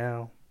bad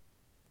now.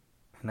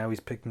 And now he's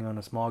picking on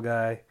a small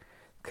guy.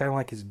 Kind of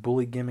like his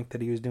bully gimmick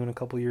that he was doing a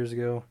couple years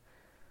ago.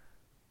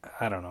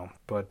 I don't know.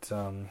 But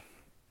I'm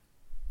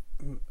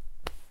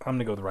going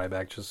to go with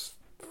Ryback just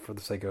for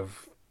the sake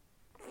of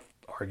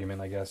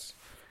argument, I guess.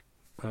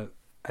 I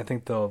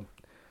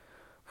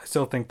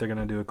still think they're going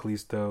to do a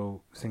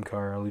Kalisto, Sin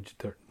Cara,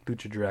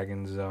 Lucha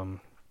Dragons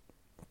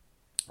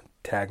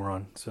tag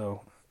run.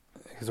 So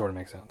it sort of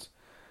makes sense.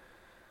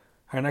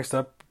 All right, next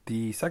up,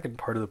 the second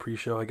part of the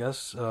pre-show, I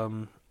guess,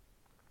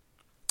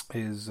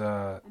 is...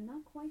 I'm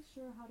not quite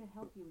sure how to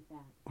help you with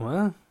that.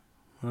 What?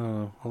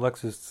 Oh,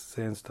 Alexa's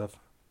saying stuff.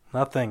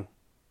 Nothing.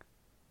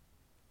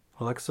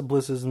 Alexa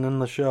Bliss isn't in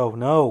the show.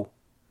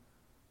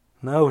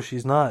 No,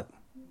 she's not.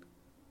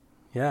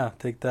 Yeah,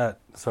 take that.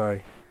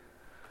 Sorry.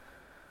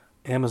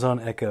 Amazon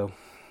Echo.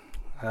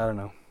 I don't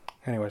know.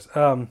 Anyways,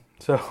 so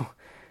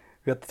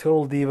we got the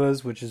Total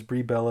Divas, which is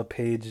Brie Bella,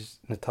 Paige,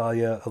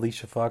 Natalya,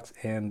 Alicia Fox,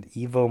 and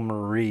Eva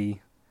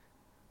Marie,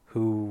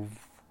 who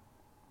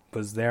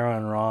was there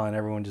on Raw and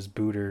everyone just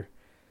booed her.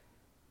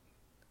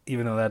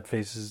 Even though that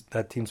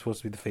team's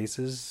supposed to be the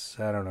faces,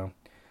 I don't know.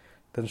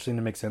 Doesn't seem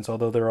to make sense.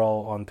 Although they're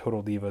all on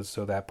Total Divas,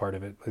 so that part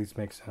of it at least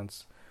makes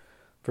sense.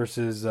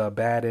 Versus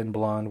Bad and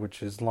Blonde,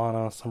 which is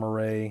Lana, Summer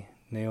Rae,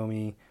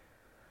 Naomi,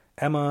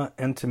 Emma,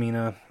 and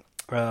Tamina.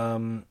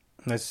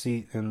 Nice to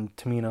see, and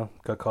Tamina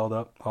got called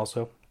up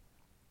also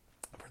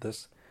for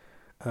this.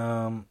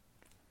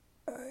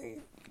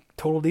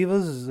 Total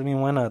Divas, I mean,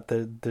 why not?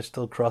 They're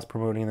still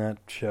cross-promoting that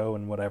show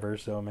and whatever,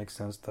 so it makes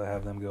sense to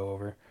have them go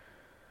over.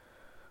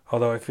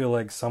 Although I feel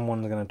like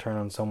someone's going to turn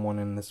on someone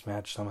in this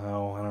match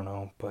somehow, I don't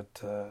know,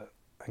 but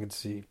I could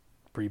see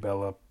Brie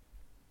Bella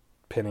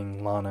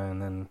pinning Lana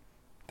and then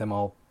them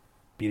all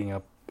beating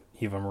up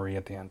Eva Marie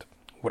at the end.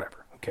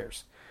 Whatever, who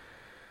cares?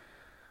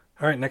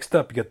 Alright, next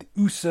up, you got the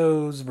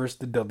Usos versus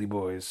the Dudley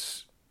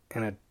Boys.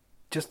 And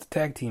just a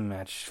tag team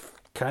match.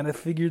 Kind of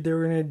figured they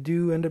were going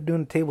to end up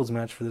doing a tables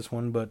match for this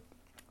one, but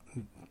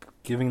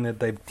given that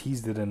they've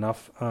teased it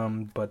enough,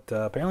 but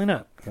apparently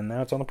not. And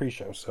now it's on the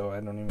pre-show, so I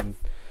don't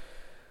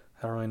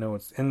really know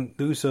what's... And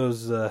the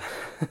Usos,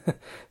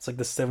 it's like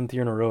the 7th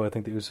year in a row I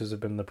think the Usos have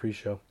been in the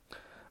pre-show.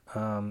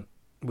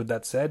 With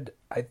that said,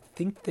 I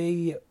think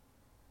they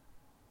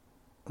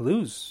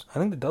lose. I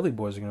think the Dudley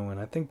Boys are going to win.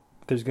 I think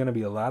there's going to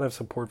be a lot of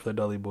support for the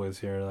Dudley Boys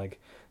here. Like,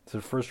 it's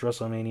their first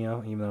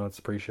WrestleMania, even though it's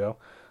the pre-show.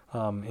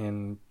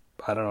 In,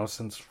 I don't know,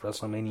 since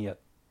WrestleMania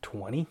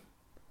 20?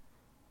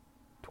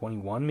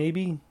 21,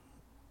 maybe?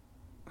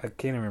 I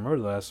can't even remember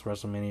the last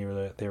WrestleMania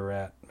that they were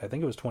at. I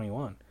think it was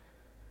 21.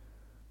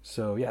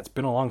 So, yeah, it's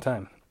been a long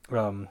time.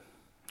 Or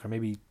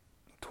maybe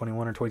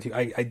 21 or 22.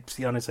 I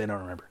see, honestly, I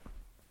don't remember.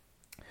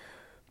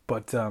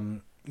 But,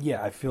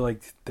 yeah, I feel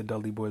like the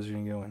Dudley Boys are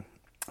going to go in.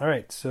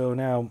 Alright, so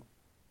now,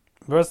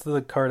 the rest of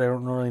the card, I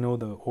don't really know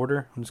the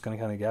order. I'm just going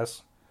to kind of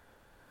guess.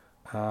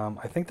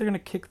 I think they're going to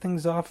kick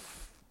things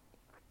off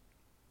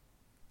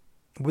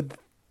with...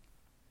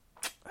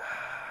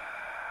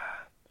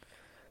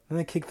 Then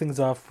they kick things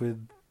off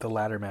with the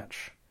ladder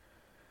match.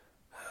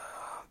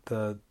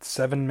 The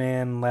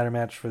 7-man ladder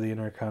match for the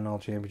Intercontinental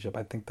Championship.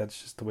 I think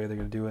that's just the way they're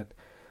going to do it.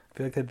 I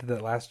feel like they did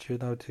that last year,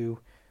 though, too.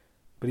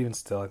 But even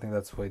still, I think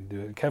that's the way to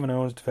do it. Kevin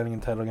Owens defending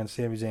the title against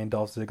Sami Zayn,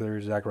 Dolph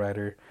Ziggler, Zack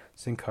Ryder,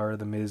 Sin Cara,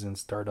 The Miz, and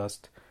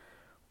Stardust.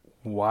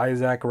 Why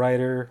Zack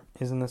Ryder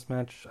is in this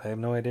match, I have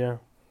no idea.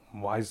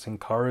 Why Sin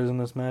Cara is in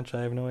this match,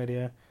 I have no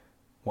idea.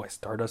 Why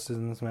Stardust is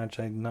in this match,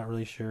 I'm not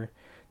really sure.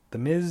 The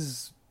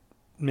Miz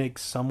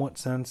makes somewhat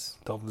sense.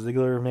 Dolph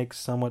Ziggler makes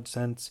somewhat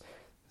sense.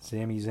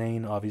 Sami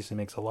Zayn obviously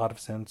makes a lot of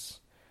sense.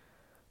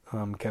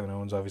 Kevin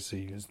Owens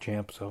obviously is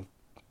champ, so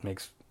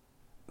makes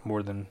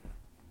more than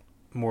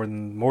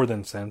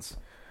sense.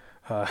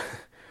 I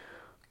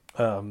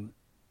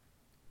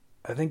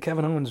think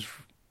Kevin Owens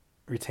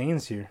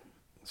retains here.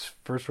 It's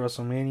first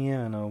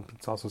WrestleMania. I know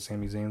it's also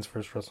Sami Zayn's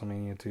first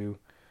WrestleMania too.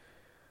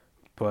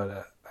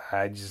 But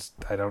I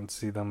don't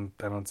see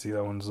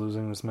Owens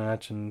losing this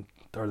match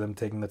or them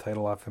taking the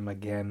title off him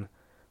again.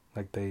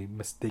 like they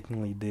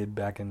mistakenly did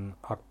back in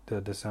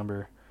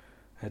December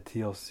at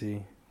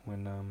TLC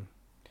when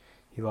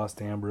he lost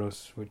to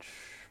Ambrose, which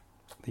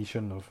he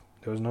shouldn't have.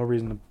 There was no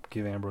reason to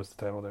give Ambrose the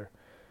title there.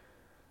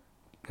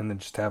 And then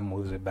just have him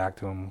lose it back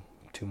to him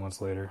 2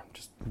 months later.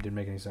 Just didn't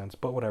make any sense.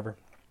 But whatever.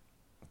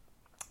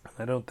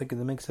 I don't think it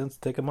makes sense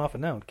to take him off it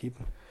now. Keep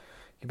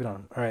it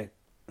on. All right.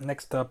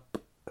 Next up,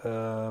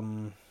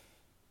 let's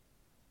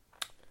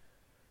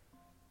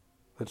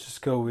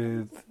just go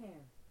with...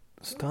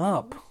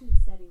 Stop.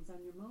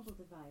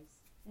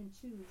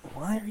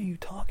 Why are you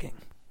talking?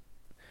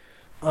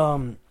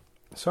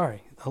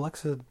 Sorry.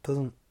 Alexa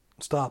doesn't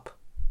stop.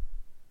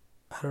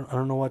 I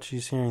don't know what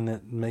she's hearing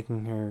that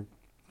making her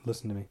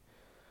listen to me.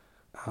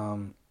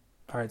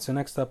 Alright, so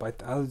next up,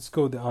 let's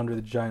go with the Andre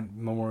the Giant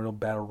Memorial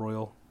Battle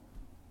Royal.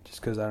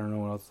 Just because I don't know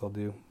what else they'll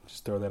do.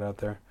 Just throw that out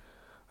there.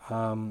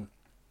 I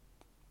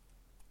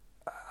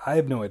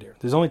have no idea.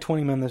 There's only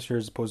 20 men this year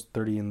as opposed to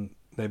 30 and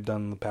they've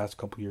done the past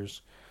couple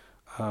years.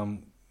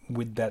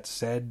 With that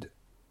said,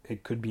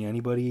 it could be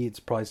anybody. It's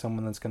probably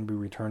someone that's going to be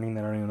returning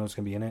that I don't even know is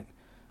going to be in it.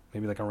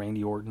 Maybe like a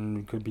Randy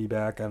Orton could be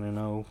back. I don't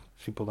know.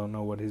 People don't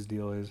know what his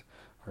deal is.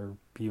 Or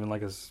even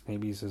like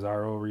maybe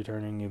Cesaro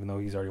returning, even though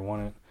he's already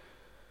won it.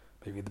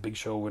 Maybe the Big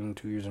Show win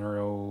 2 years in a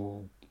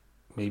row.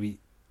 Maybe.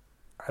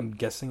 I'm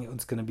guessing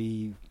it's going to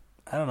be...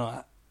 I don't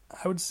know.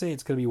 I would say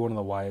it's going to be one of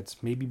the Wyatts.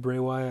 Maybe Bray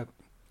Wyatt.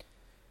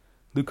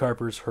 Luke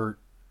Harper's hurt.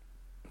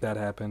 That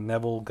happened.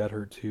 Neville got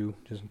hurt too,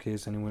 just in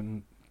case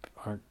anyone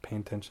aren't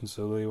paying attention,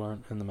 so they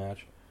weren't in the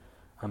match.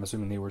 I'm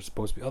assuming they were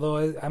supposed to be.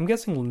 Although I'm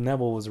guessing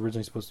Neville was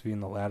originally supposed to be in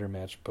the ladder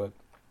match, but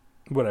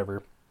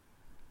whatever.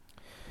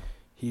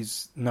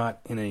 He's not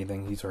in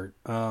anything. He's hurt.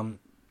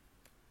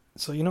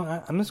 So,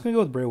 I'm just going to go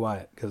with Bray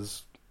Wyatt,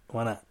 because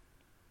why not?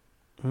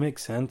 It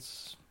makes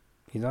sense.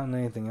 He's not in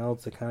anything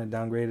else. They kind of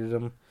downgraded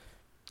him.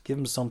 Give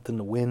him something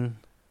to win.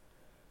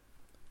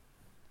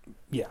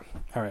 Yeah.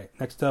 All right.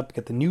 Next up,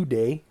 got the New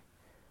Day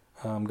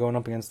going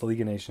up against the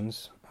League of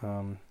Nations.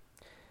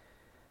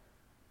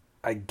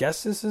 I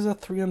guess this is a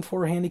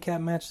 3-on-4 handicap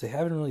match. They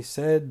haven't really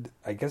said.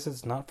 I guess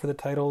it's not for the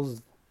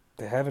titles.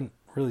 They haven't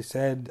really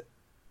said.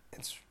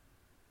 It's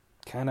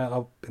kind of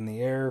up in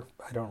the air.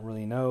 I don't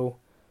really know.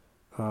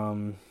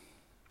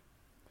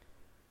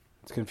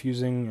 It's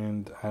confusing,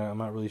 and I'm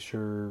not really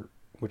sure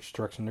which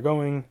direction they're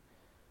going.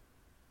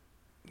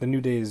 The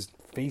New Day is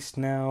face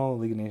now.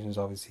 League of Nations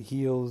obviously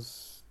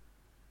heels.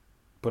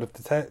 But if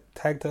the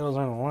tag titles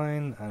aren't on the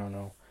line, I don't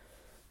know.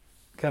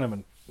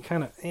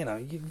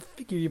 You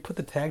figure you put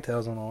the tag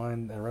titles on the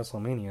line at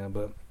WrestleMania,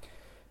 but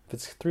if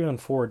it's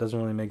 3-on-4, it doesn't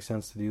really make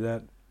sense to do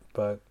that.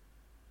 But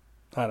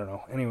I don't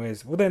know.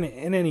 Anyways,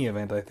 in any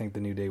event, I think the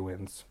New Day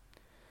wins.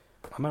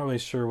 I'm not really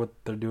sure what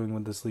they're doing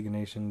with this League of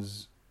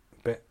Nations.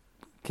 But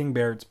King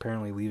Barrett's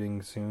apparently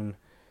leaving soon.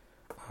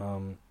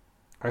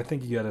 I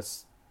think you gotta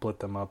split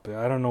them up.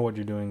 I don't know what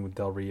you're doing with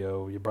Del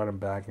Rio. You brought him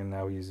back, and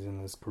now he's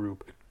in this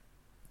group.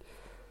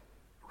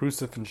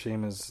 Rusev and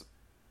Sheamus,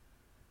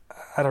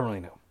 I don't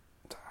really know.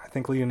 I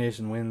think League of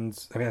Nations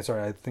wins.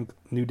 I think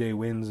New Day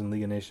wins, and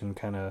League of Nations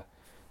kind of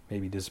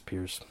maybe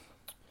disappears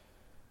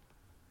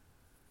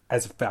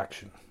as a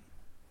faction.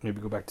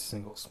 Maybe go back to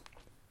singles.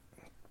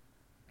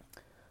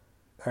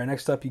 All right,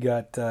 next up you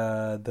got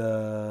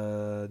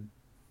let's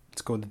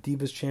go with the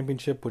Divas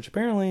Championship, which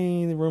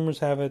apparently the rumors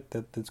have it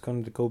that it's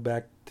going to go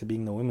back to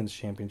being the Women's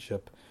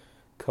Championship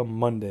come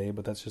Monday,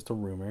 but that's just a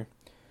rumor.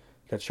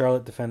 You got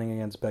Charlotte defending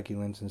against Becky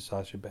Lynch and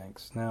Sasha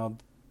Banks. Now,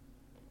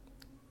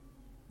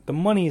 the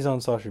money's on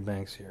Sasha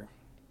Banks here.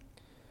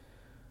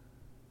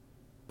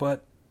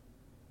 But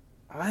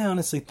I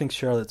honestly think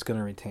Charlotte's going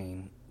to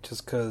retain,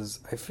 just because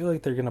I feel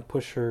like they're going to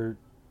push her.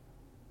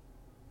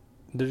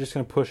 They're just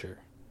going to push her.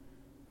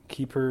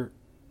 Keep her,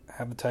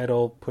 have the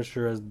title, push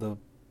her as the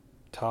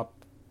top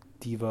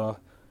diva,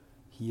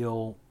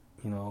 heel,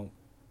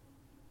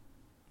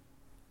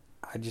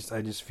 I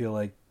just feel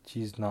like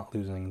she's not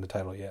losing the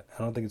title yet.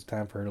 I don't think it's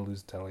time for her to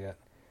lose the title yet.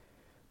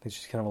 I think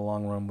she's kind of a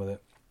long run with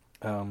it.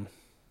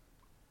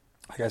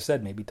 Like I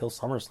said, maybe till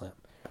SummerSlam.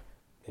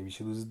 Maybe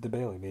she loses to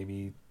Bayley.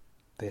 Maybe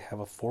they have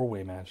a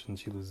 4-way match and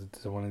she loses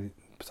to one of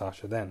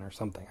Sasha then or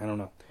something. I don't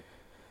know.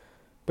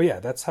 But yeah,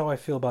 that's how I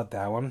feel about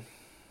that one.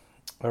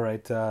 All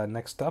right,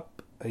 next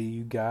up,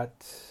 you got...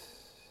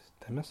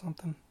 Did I miss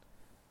something?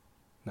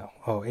 No.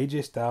 Oh,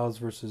 AJ Styles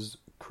versus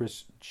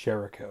Chris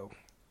Jericho.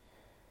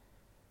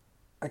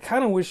 I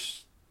kind of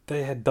wish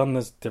they had done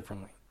this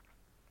differently.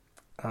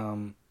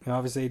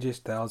 Obviously AJ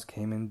Styles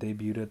came in,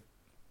 debuted at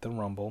the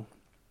Rumble.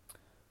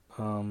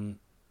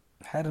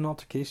 Had an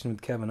altercation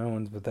with Kevin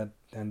Owens, but that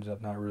ended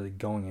up not really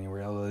going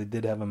anywhere, although they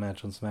did have a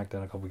match on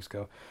SmackDown a couple weeks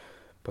ago.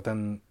 But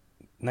then,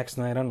 next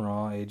night on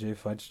Raw, AJ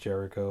fights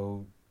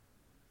Jericho.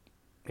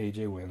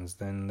 AJ wins.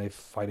 Then they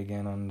fight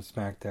again on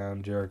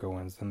SmackDown. Jericho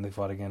wins. Then they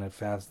fought again at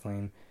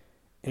Fastlane.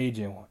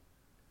 AJ won.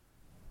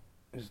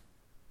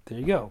 There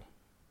you go.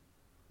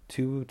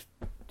 Two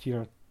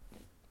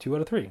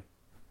out of 3.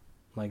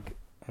 And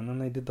then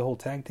they did the whole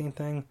tag team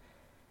thing.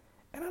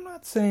 And I'm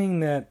not saying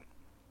that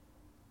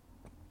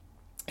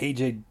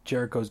AJ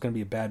Jericho is going to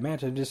be a bad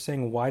match. I'm just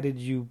saying, why did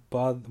you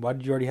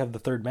already have the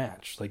third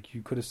match? Like,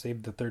 you could have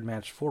saved the third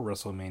match for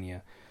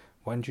WrestleMania.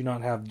 Why didn't you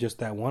not have just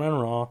that one on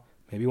Raw,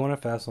 maybe one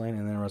at Fastlane,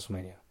 and then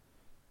WrestleMania?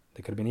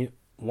 They could have been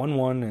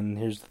 1-1, and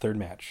here's the third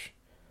match.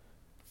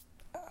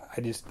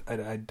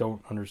 I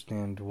don't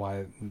understand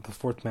why the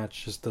fourth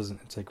match just doesn't.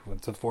 It's like,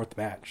 it's a fourth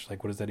match.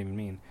 Like, what does that even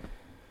mean?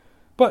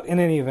 But in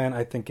any event,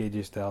 I think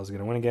AJ Styles is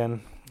going to win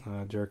again.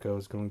 Jericho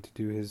is going to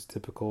do his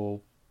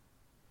typical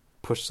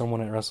push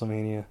someone at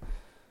WrestleMania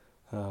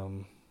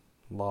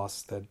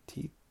loss that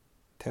he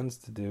tends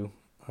to do,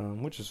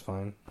 which is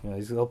fine. Yeah,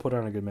 he'll put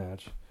on a good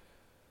match.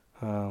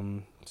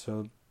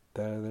 So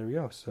there we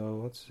go. So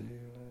let's see.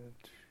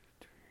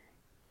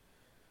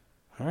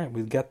 All right,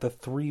 we've got the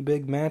three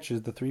big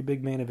matches, the three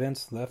big main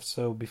events left.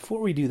 So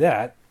before we do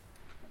that,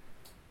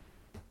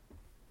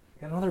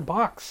 we got another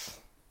box.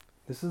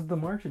 This is the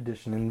March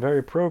edition, and very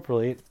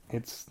appropriately,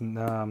 it's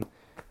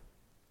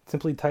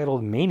simply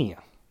titled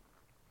Mania.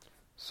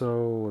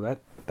 So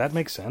that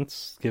makes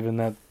sense, given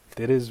that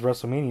it is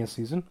WrestleMania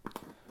season.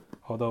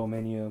 Although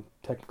Mania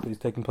technically is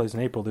taking place in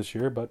April this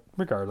year, but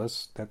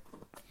regardless, that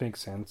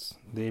makes sense.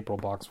 The April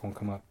box won't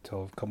come out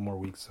until a couple more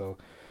weeks, so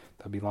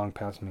that'll be long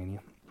past Mania.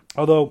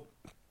 Although,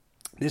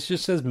 this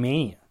just says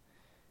Mania.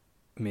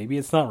 Maybe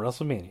it's not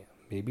WrestleMania.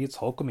 Maybe it's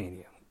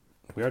Hulkamania.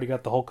 We already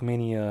got the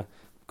Hulkamania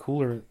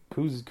cooler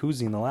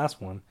koozie in the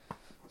last one,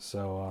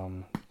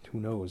 so who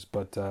knows?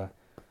 But and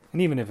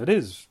even if it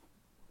is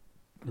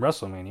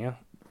WrestleMania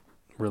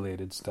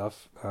related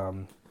stuff,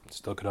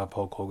 still could have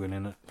Hulk Hogan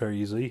in it very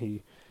easily.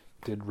 He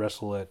did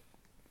wrestle at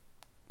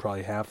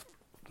probably half.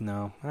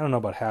 No, I don't know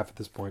about half at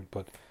this point,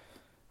 but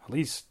at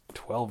least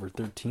 12 or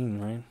 13,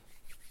 right?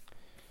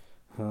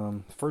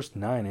 First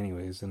 9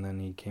 anyways, and then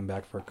he came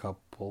back for a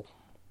couple.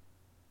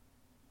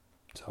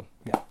 So,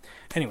 yeah.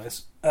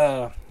 Anyways,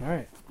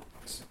 alright.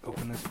 Let's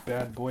open this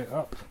bad boy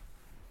up.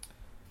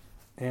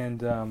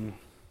 And,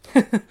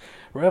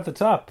 right off the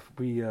top,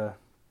 we,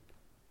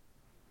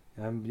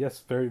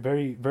 yes, very,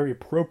 very, very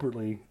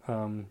appropriately,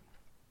 Hulk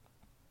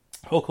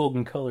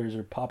Hogan colors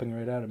are popping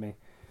right out of me.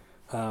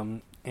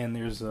 And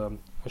there's, a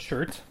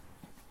shirt,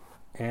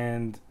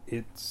 and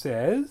it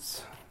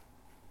says,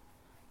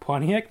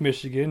 Pontiac,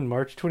 Michigan,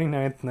 March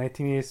 29th,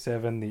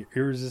 1987, the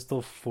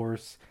Irresistible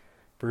Force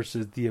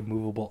versus the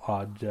Immovable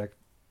Object,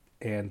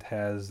 and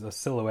has a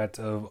silhouette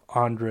of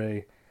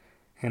Andre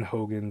and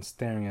Hogan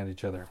staring at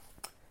each other.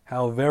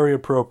 How very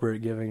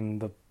appropriate,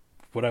 given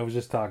what I was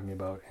just talking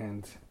about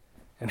and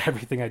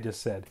everything I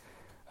just said.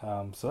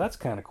 So that's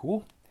kind of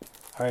cool.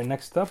 All right,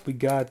 next up we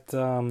got,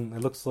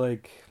 it looks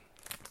like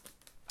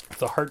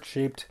it's a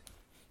heart-shaped,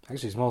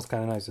 actually it smells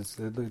kind of nice. It's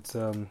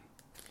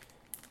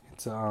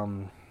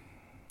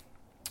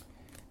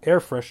air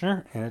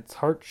freshener, and it's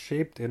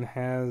heart-shaped and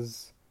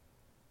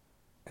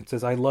it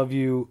says, I love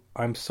you,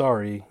 I'm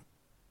sorry.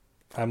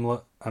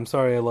 I'm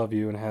sorry, I love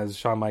you, and has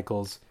Shawn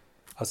Michaels,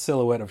 a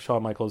silhouette of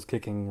Shawn Michaels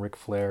kicking Ric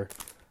Flair,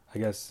 I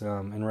guess,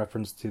 in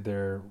reference to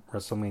their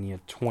WrestleMania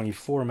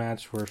 24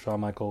 match where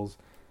Shawn Michaels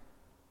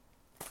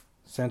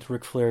sent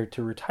Ric Flair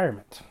to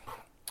retirement.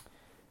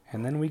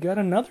 And then we got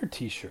another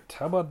t-shirt.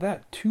 How about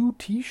that? 2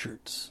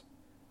 t-shirts.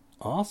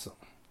 Awesome.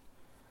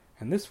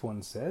 And this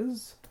one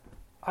says,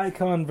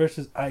 Icon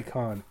versus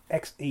Icon,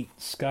 X8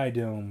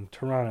 Skydome,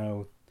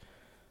 Toronto,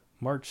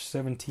 March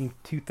 17th,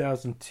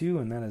 2002,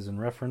 and that is in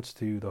reference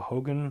to the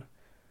Hogan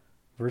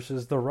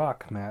versus The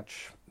Rock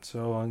match.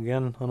 So,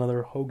 again,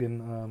 another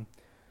Hogan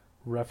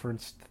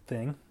referenced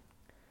thing.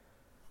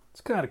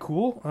 It's kind of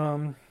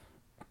cool.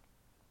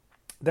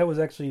 That was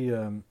actually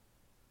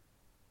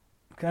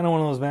kind of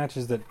one of those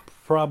matches that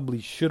probably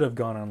should have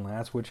gone on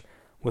last, which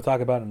we'll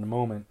talk about in a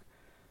moment,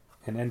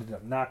 and ended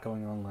up not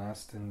going on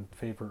last in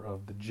favor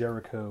of the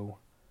Jericho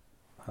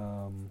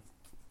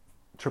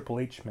Triple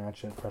H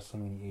match at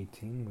WrestleMania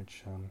 18,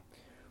 which,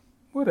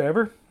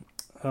 whatever.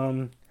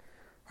 Alright,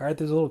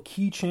 there's a little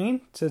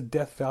keychain. It says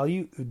Death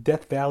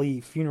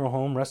Valley Funeral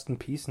Home, rest in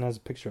peace, and has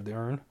a picture of the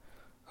urn,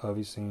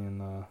 obviously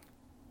in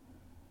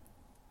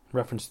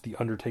reference to The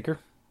Undertaker,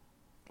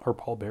 or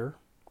Paul Bearer.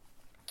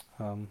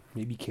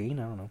 Maybe Kane,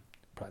 I don't know.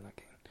 Probably not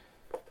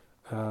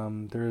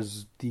Kane.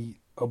 There's the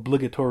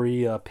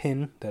obligatory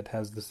pin that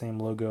has the same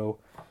logo,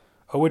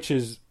 which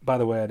is, by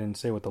the way, I didn't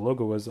say what the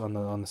logo was on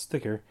the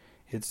sticker.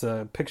 It's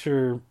a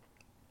picture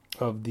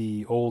of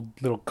the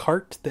old little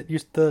cart that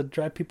used to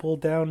drive people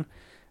down,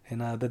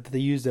 and that they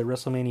used at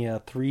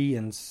WrestleMania 3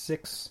 and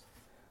 6.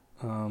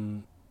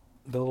 The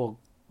little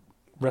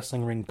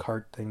wrestling ring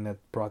cart thing that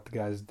brought the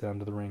guys down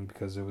to the ring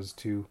because it was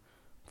too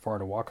far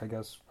to walk, I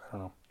guess. I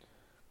don't know.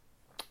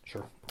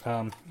 Sure.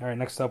 Alright,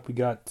 next up we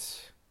got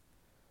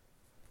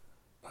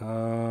it's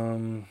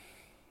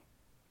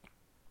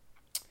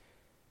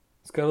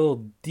got a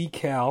little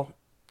decal.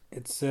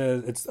 It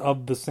says it's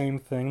of the same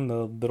thing,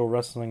 the little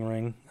wrestling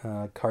ring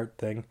cart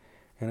thing,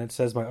 and it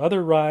says, my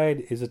other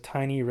ride is a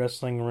tiny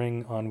wrestling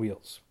ring on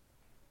wheels.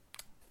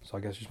 So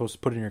I guess you're supposed to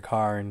put it in your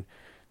car and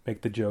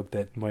make the joke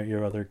that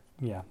your other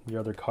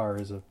car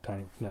is a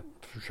tiny,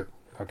 for sure.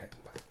 Okay,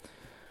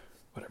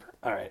 whatever.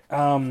 All right.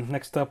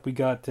 Next up, we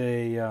got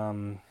a.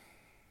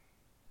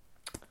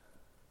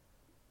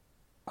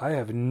 I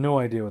have no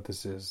idea what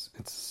this is.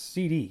 It's a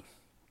CD.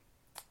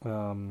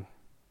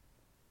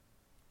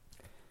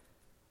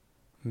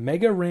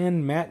 Mega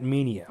Ran Mat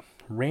Mania.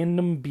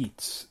 Random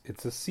Beats.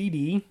 It's a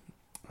CD.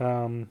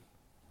 And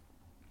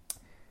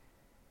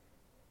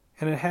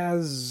it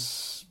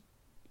has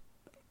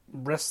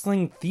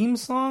wrestling theme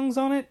songs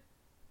on it,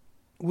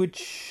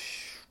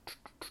 which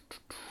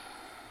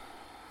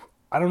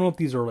I don't know if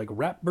these are like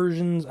rap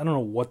versions. I don't know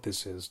what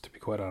this is, to be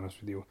quite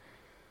honest with you.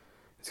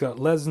 It's got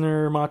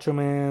Lesnar, Macho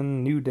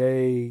Man, New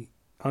Day,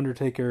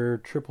 Undertaker,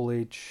 Triple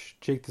H,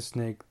 Jake the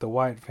Snake, The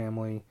Wyatt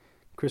Family,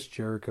 Chris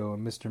Jericho,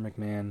 and Mr.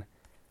 McMahon.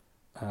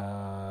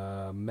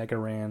 Mega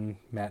Ran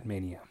Mat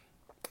Mania.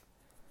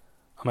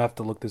 I'm gonna have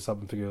to look this up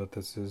and figure out what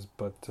this is,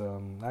 but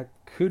that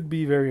could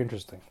be very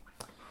interesting.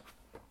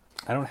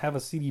 I don't have a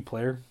CD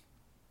player.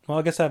 Well,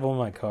 I guess I have one in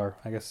my car.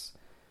 I guess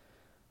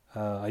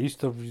I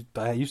used to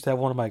have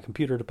one on my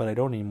computer, but I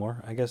don't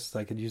anymore. I guess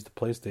I could use the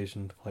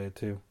PlayStation to play it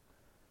too.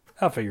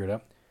 I'll figure it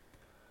out.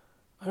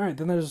 All right,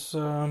 then there's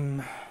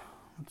let's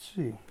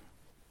see.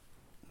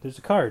 There's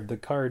a card. The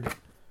card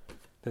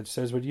that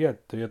says what you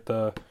get. You get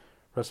the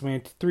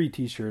WrestleMania 3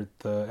 t-shirt,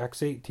 the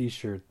X8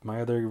 t-shirt, My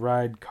Other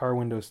Ride car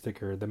window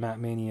sticker, the Mat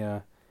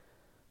Mania.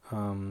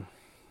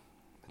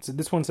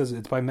 This one says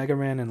it's by Mega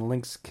Man and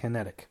Lynx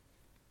Kinetic.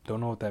 Don't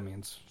know what that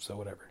means, so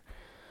whatever.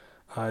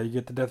 You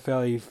get the Death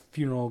Valley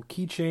funeral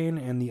keychain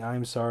and the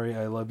I'm Sorry,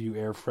 I Love You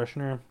air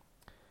freshener.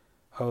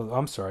 Oh,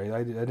 I'm sorry,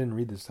 I didn't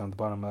read this down at the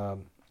bottom. A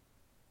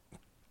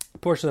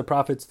portion of the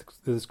profits of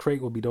this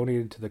crate will be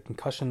donated to the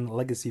Concussion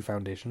Legacy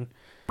Foundation.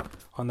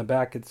 On the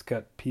back, it's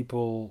got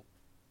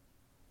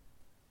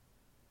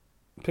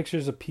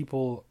pictures of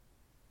people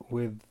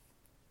with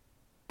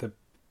the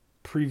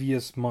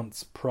previous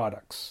month's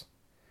products.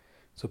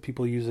 So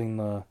people using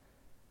the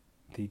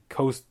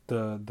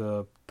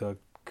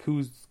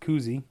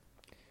koozie.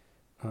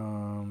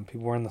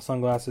 People wearing the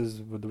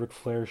sunglasses with the Ric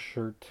Flair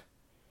shirt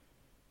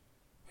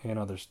and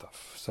other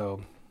stuff.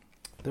 So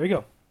there you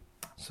go.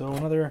 So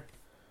another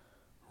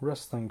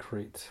wrestling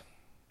crate.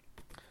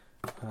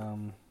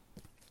 I'm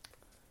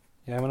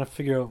gonna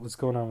figure out what's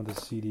going on with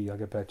this CD. I'll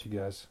get back to you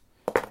guys.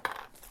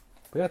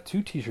 We got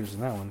 2 t-shirts in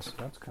that one, so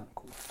that's kind of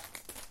cool.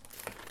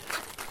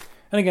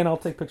 And again, I'll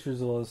take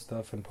pictures of all this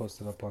stuff and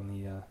post it up on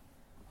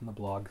the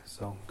blog,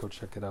 so go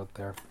check it out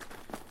there.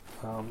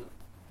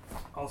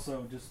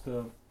 Also, just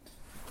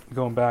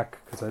going back,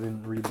 because I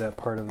didn't read that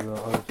part of the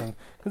other thing,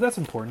 because that's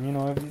important, you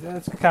know,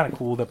 that's kind of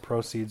cool, that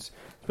proceeds,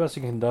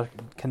 especially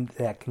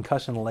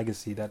Concussion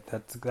Legacy,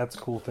 that's a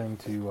cool thing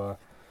to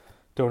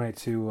donate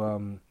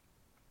to.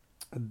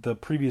 The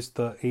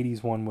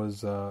 80s one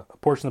was a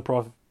portion of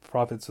the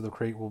profits of the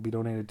crate will be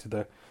donated to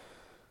the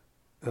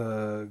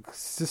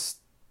Cystic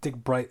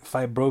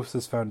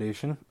Fibrosis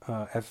Foundation,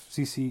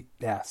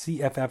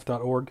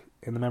 CFF.org,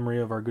 in the memory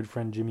of our good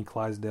friend Jimmy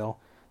Clydesdale,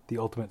 the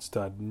ultimate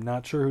stud.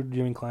 Not sure who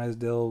Jimmy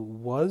Clydesdale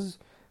was.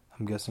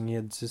 I'm guessing he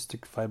had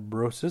cystic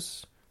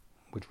fibrosis,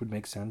 which would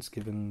make sense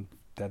given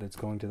that it's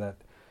going to that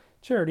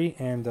charity.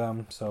 And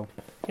and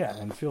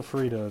feel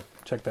free to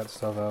check that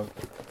stuff out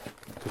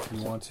if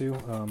you want to.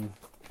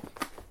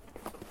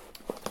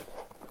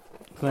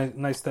 It's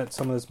nice that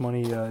some of this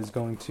money is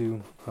going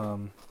to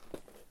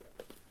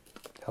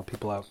help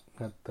people out.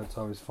 That's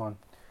always fun,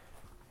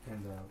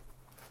 and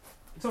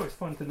it's always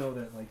fun to know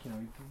that, like, you know,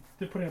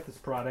 they're putting out this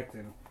product,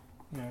 and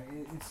you know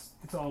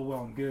it's all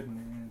well and good,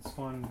 and it's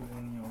fun,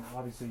 and you know,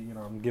 obviously, you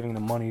know, I'm giving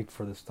them money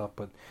for this stuff,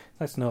 but it's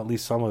nice to know at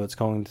least some of it's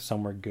going to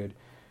somewhere good.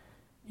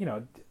 You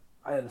know,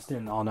 I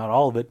understand not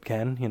all of it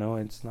can. You know,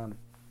 it's not.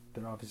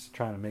 They're obviously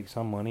trying to make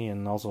some money,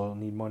 and also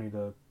need money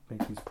to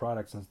make these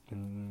products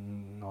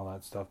and all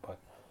that stuff, but.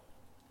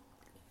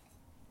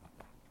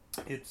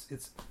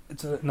 It's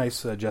a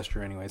nice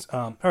gesture, anyways.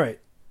 All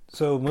right,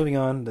 so moving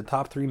on, the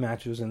top 3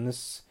 matches, and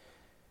this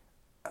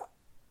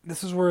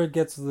is where it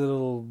gets a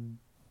little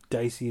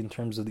dicey in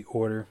terms of the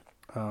order.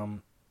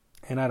 And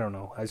I don't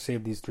know, I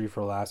saved these 3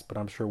 for last, but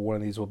I'm sure one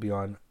of these will be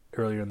on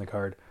earlier in the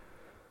card.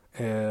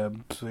 So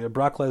we have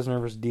Brock Lesnar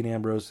versus Dean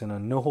Ambrose in a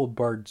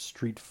no-hold-barred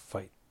street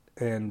fight,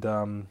 and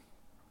I'm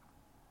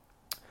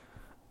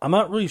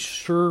not really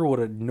sure what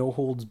a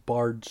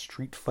no-holds-barred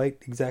street fight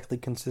exactly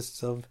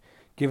consists of.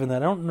 Given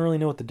that I don't really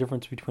know what the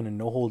difference between a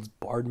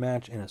no-holds-barred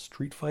match and a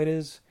street fight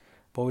is.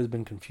 I've always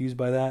been confused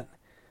by that,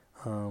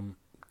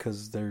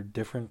 because they're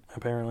different,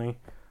 apparently.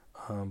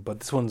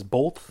 But this one's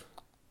both,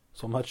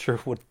 so I'm not sure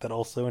what that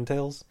also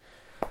entails.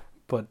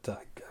 But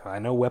I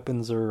know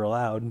weapons are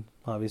allowed,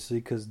 obviously,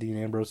 because Dean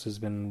Ambrose has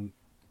been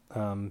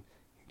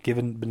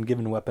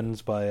given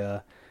weapons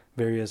by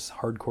various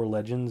hardcore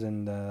legends,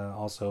 and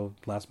also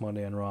last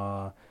Monday on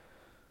Raw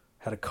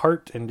had a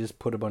cart and just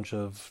put a bunch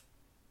of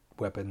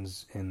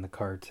weapons in the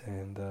cart,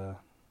 and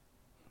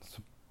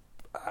so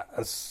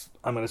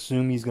I'm gonna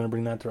assume he's gonna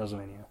bring that to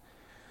WrestleMania,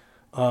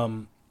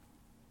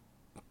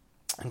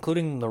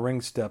 including the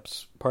ring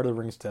steps, part of the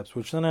ring steps,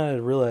 which then I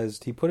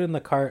realized he put it in the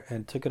cart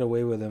and took it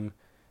away with him.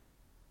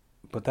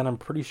 But then I'm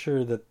pretty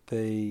sure that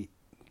they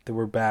they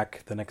were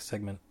back the next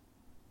segment.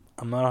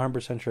 I'm not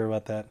 100% sure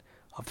about that.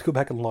 I'll have to go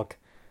back and look.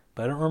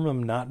 But I don't remember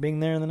them not being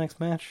there in the next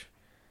match.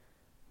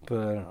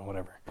 But I don't know,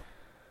 whatever.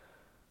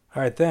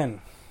 Alright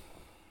then.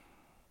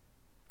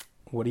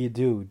 What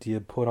do? Do you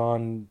put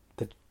on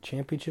the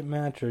championship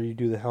match, or do you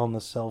do the Hell in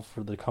the Cell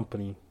for the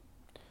company?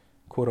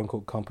 Quote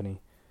unquote company.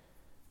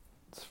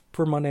 It's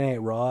for Monday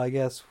Night Raw, I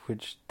guess,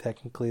 which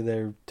technically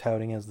they're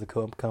touting as the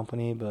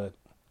company, but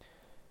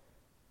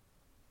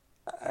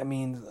I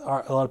mean,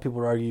 a lot of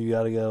people argue you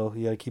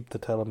gotta keep the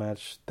title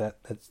match.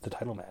 That's the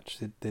title match.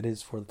 It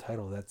is for the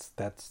title.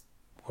 That's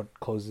what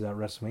closes out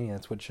WrestleMania.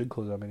 That's what should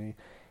close out WrestleMania.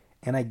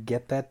 And I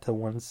get that to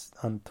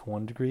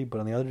one degree, but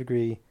on the other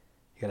degree,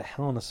 you got a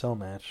Hell in a Cell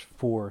match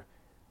for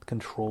the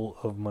control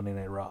of Monday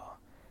Night Raw.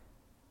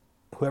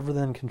 Whoever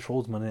then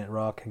controls Monday Night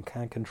Raw can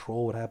kind of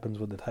control what happens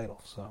with the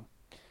title. So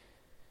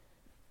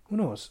who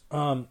knows?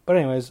 But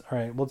anyways, all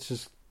right.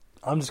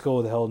 I'm just going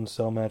with the Hell in a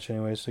Cell match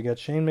anyway. So you got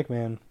Shane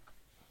McMahon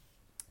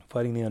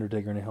fighting The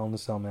Undertaker in a Hell in a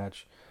Cell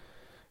match.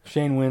 If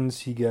Shane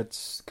wins, he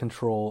gets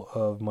control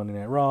of Monday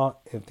Night Raw.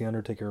 If The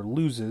Undertaker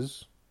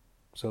loses,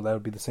 so that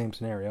would be the same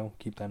scenario,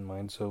 keep that in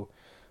mind. So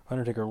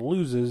Undertaker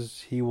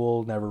loses, he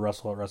will never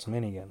wrestle at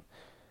WrestleMania again.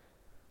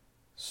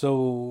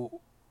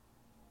 So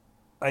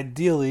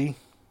ideally,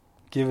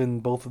 given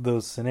both of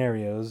those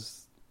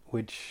scenarios,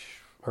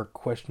 which are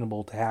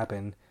questionable to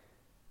happen,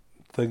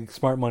 the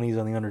smart money is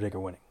on The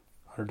Undertaker winning.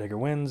 Undertaker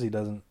wins, he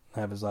doesn't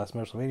have his last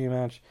WrestleMania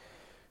match,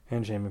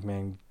 and Shane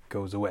McMahon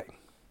goes away.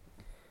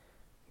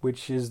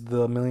 Which is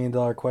the $1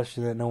 million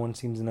question that no one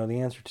seems to know the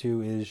answer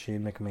to. Is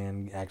Shane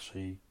McMahon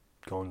actually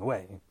going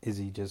away? Is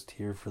he just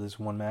here for this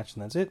one match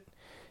and that's it?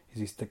 Is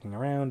he sticking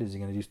around? Is he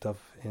going to do stuff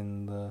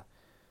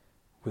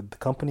with the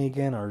company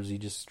again? Or is he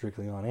just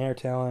strictly on air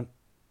talent?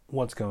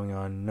 What's going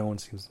on? No one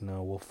seems to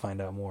know. We'll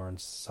find out more on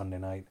Sunday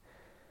night.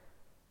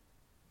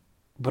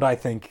 But I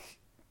think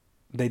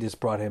they just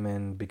brought him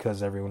in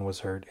because everyone was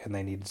hurt and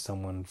they needed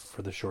someone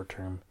for the short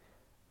term.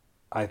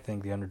 I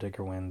think The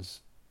Undertaker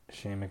wins.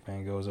 Shane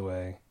McMahon goes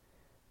away.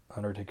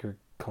 Undertaker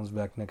comes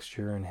back next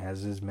year and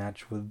has his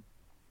match with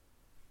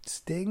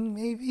Sting,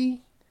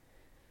 maybe?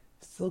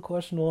 Still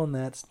questionable on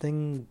that.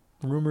 Sting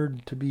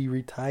rumored to be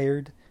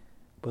retired,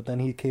 but then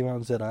he came out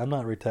and said, I'm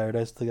not retired.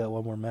 I still got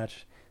one more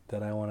match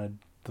that I want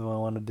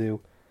to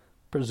do.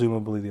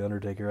 Presumably The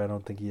Undertaker. I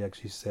don't think he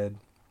actually said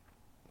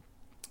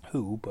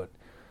who, but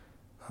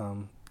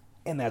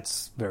and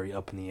that's very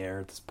up in the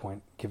air at this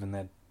point, given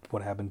that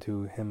what happened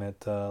to him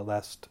at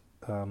last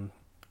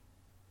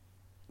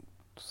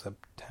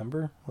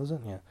September, was it?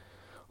 Yeah.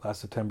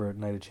 Last September at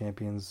Night of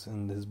Champions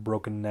and his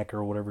broken neck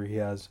or whatever he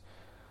has.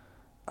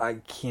 I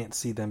can't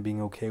see them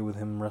being okay with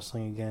him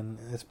wrestling again,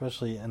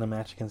 especially in a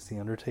match against The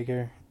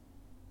Undertaker.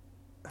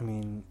 I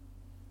mean,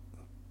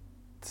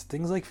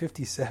 Sting's like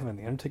 57,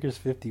 The Undertaker's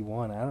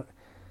 51.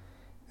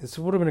 This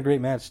would have been a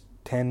great match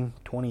 10,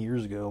 20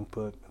 years ago,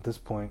 but at this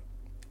point,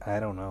 I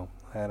don't know.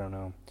 I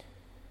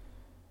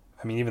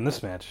mean, even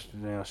this match,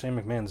 Shane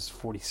McMahon's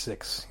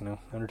 46,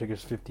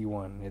 Undertaker's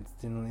 51. It's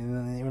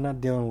we're not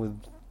dealing with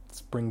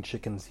spring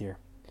chickens here.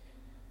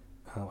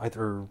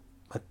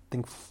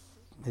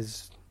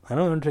 I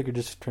know Undertaker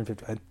just turned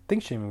 50. I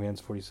think Shane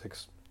McMahon's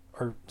 46,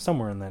 or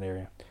somewhere in that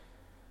area.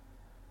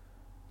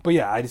 But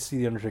yeah, I just see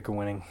The Undertaker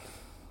winning.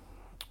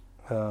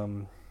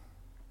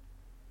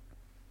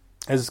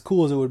 As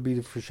cool as it would be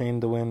for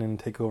Shane to win and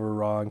take over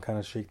Raw and kind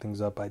of shake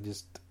things up, I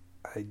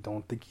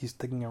don't think he's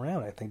sticking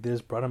around. I think they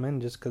just brought him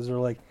in just because they're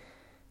like,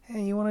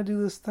 hey, you want to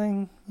do this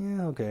thing?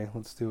 Yeah, okay,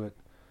 let's do it.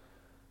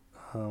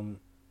 And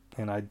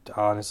I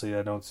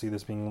don't see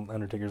this being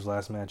Undertaker's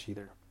last match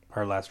either.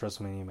 Our last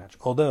WrestleMania match.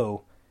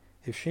 Although,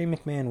 if Shane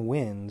McMahon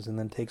wins and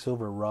then takes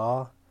over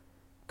Raw,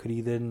 could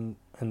he then,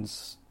 and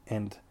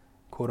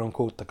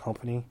quote-unquote the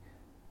company,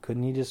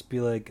 couldn't he just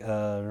be like,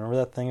 remember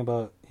that thing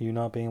about you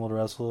not being able to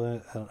wrestle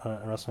at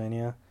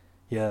WrestleMania?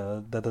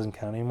 Yeah, that doesn't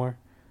count anymore?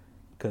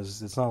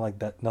 Because it's not like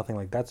that. Nothing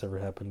like that's ever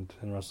happened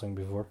in wrestling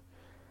before.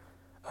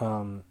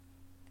 But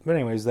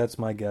anyways, that's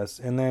my guess.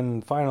 And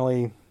then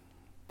finally,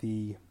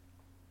 the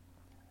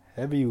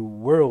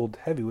World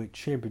Heavyweight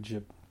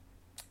Championship,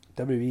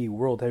 WWE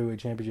World Heavyweight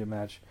Championship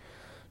match.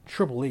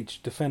 Triple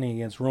H defending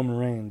against Roman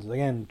Reigns.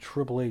 Again,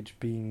 Triple H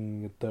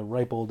being at the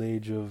ripe old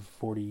age of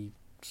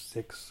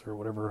 46 or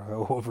whatever,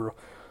 however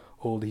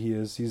old he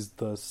is. He's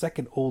the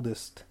second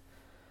oldest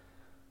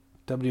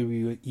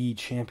WWE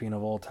champion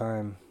of all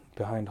time,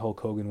 behind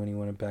Hulk Hogan when he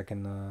won it back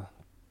in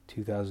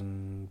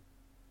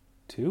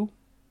 2002?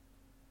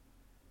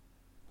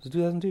 Was it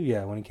 2002?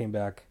 Yeah, when he came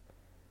back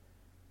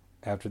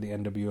after the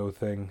NWO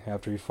thing,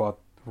 after he fought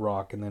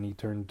Rock, and then he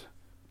turned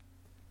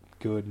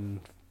good and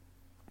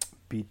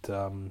beat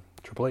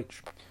Triple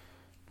H,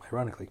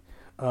 ironically.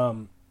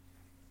 I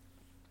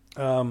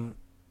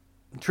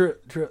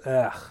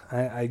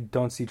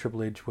don't see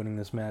Triple H winning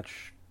this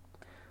match.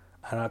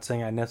 I'm not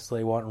saying I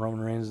necessarily want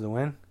Roman Reigns to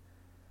win.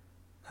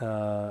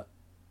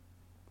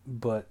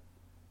 But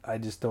I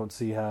just don't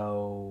see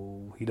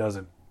how he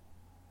doesn't.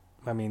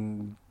 I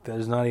mean,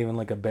 there's not even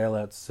like a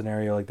bailout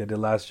scenario like they did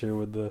last year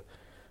with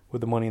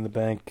with the Money in the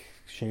Bank.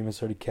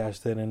 Sheamus already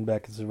cashed that in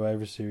back in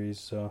Survivor Series,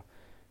 so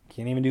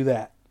can't even do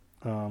that.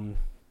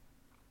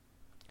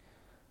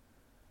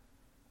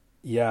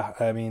 Yeah,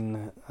 I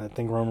mean, I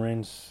think Roman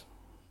Reigns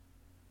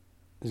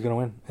is going to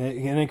win.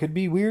 And it could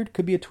be weird,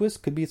 could be a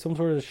twist, could be some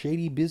sort of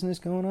shady business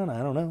going on. I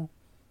don't know.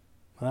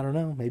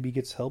 Maybe he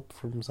gets help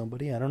from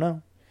somebody. I don't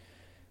know.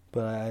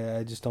 But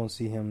I just don't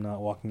see him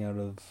not walking out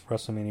of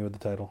WrestleMania with the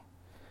title.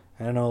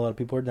 And I know a lot of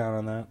people are down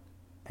on that.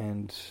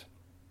 And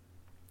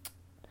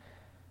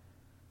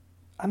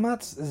I'm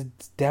not as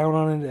down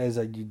on it as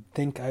you'd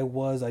think I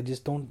was. I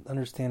just don't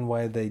understand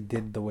why they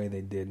did the way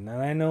they did. And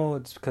I know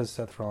it's because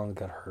Seth Rollins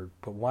got hurt.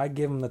 But why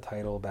give him the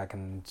title back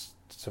in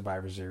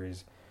Survivor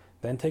Series?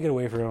 Then take it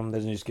away from him.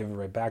 Then just give it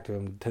right back to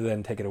him. To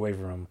then take it away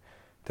from him.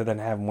 To then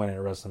have him win it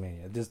at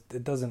WrestleMania.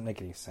 It doesn't make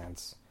any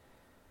sense.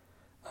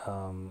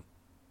 And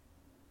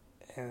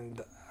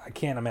I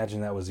can't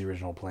imagine that was the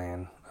original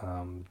plan.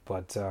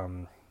 But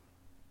in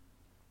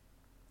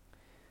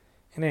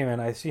any event,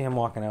 I see him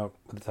walking out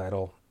with the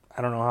title.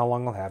 I don't know how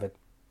long they'll have it.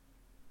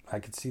 I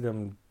could see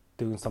them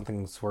doing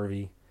something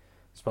swervy,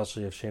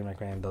 especially if Shane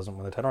McMahon doesn't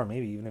win the title, or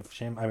maybe even if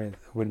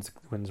wins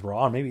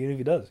Raw, or maybe even if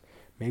he does.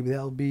 Maybe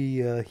that'll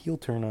be a heel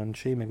turn on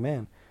Shane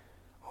McMahon,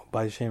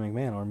 by Shane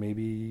McMahon, or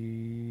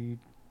maybe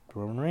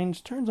Roman Reigns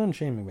turns on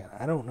Shane McMahon.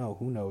 I don't know.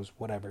 Who knows?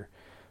 Whatever.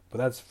 But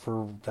that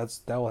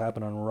will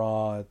happen on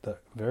Raw at the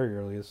very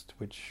earliest,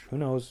 which, who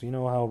knows? You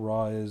know how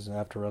Raw is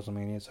after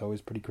WrestleMania. It's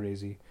always pretty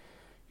crazy.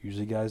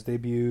 Usually guys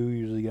debut.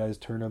 Usually guys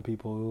turn on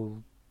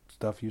people.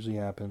 Stuff usually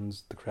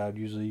happens. The crowd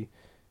usually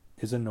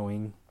is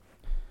annoying.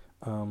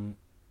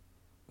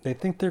 They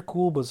think they're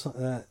cool, but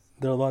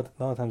they're a lot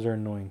of times they're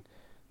annoying.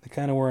 They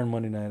kind of were on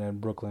Monday night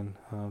at Brooklyn,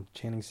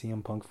 chanting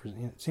CM Punk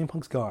CM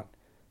Punk's gone.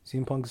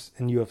 CM Punk's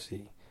in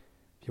UFC.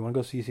 If you want to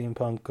go see CM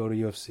Punk, go to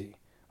UFC.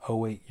 Oh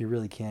wait, you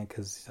really can't,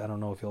 because I don't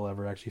know if he'll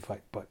ever actually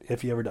fight, but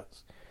if he ever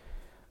does.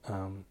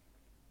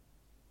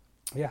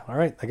 Yeah,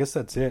 alright, I guess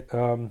that's it.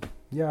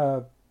 Yeah,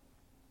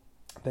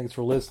 thanks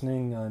for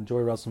listening. Enjoy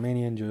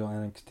WrestleMania, enjoy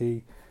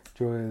NXT,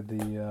 enjoy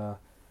the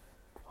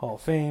Hall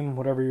of Fame,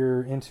 whatever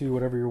you're into,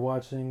 whatever you're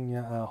watching.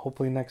 Yeah,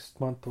 hopefully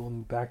next month we'll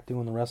be back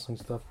doing the wrestling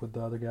stuff with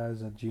the other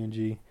guys at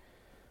G&G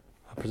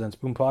Presents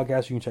Boom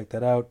Podcast. You can check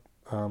that out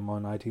on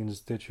iTunes and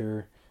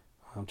Stitcher.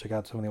 Check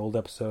out some of the old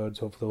episodes.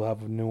 Hopefully we'll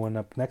have a new one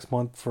up next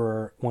month for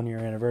our 1 year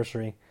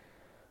anniversary.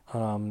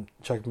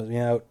 Check me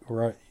out.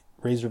 We're at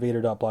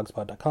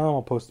razorvader.blogspot.com.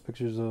 I'll post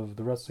pictures of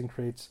the wrestling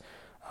crates.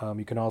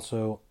 You can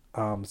also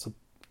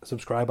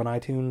subscribe on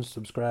iTunes,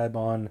 subscribe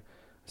on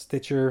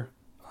Stitcher.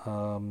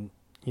 Give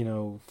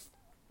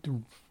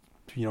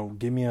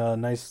me a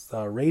nice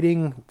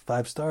rating,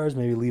 5 stars.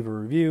 Maybe leave a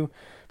review.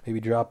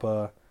 Maybe drop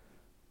a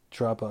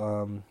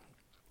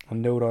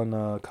note on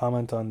a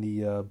comment on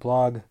the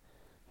blog.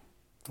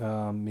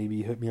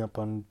 Maybe hit me up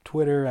on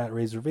Twitter at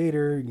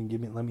RazorVader. You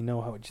can let me know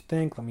what you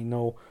think. Let me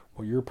know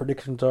what your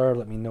predictions are.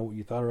 Let me know what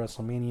you thought of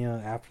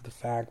WrestleMania after the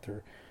fact,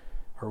 or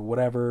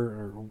whatever,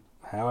 or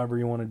however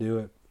you want to do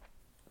it.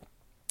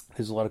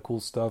 There's a lot of cool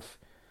stuff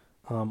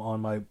on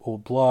my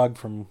old blog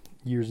from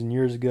years and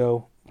years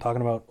ago,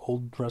 talking about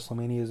old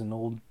WrestleManias and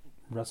old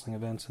wrestling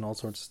events and all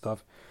sorts of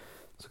stuff.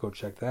 So go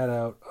check that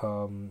out.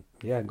 Go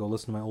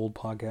listen to my old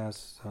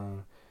podcasts.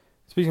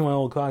 Speaking of my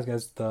old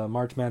podcast, the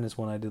March Madness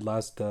one I did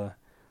last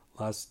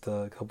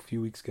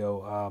few weeks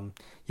ago.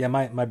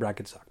 My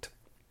bracket sucked.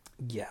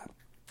 Yeah,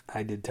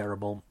 I did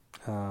terrible.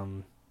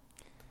 That's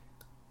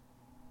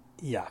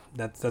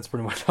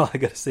pretty much all I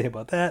got to say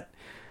about that.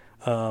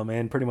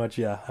 And pretty much,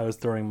 I was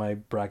throwing my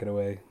bracket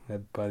away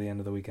by the end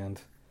of the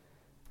weekend,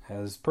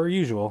 as per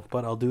usual.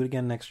 But I'll do it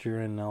again next year,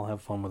 and I'll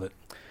have fun with it.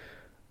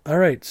 All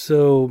right,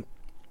 so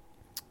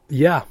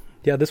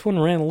this one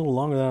ran a little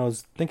longer than I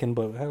was thinking,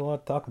 but I had a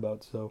lot to talk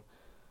about, so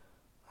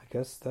I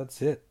guess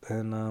that's it.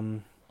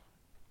 And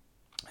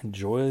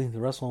enjoy the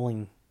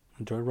wrestling.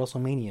 Enjoy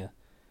WrestleMania.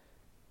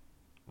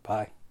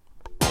 Bye.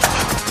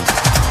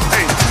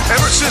 Hey,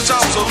 ever since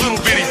I was a little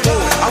bitty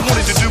boy, I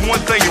wanted to do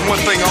one thing and one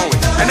thing only,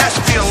 and that's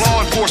to be a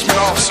law enforcement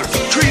officer.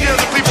 Treat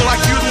other people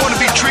like you'd want to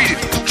be treated.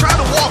 Try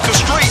to walk the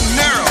straight and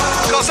narrow,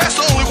 because that's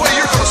the only way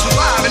you're going to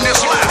survive in this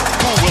life.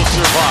 Who will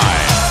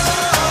survive?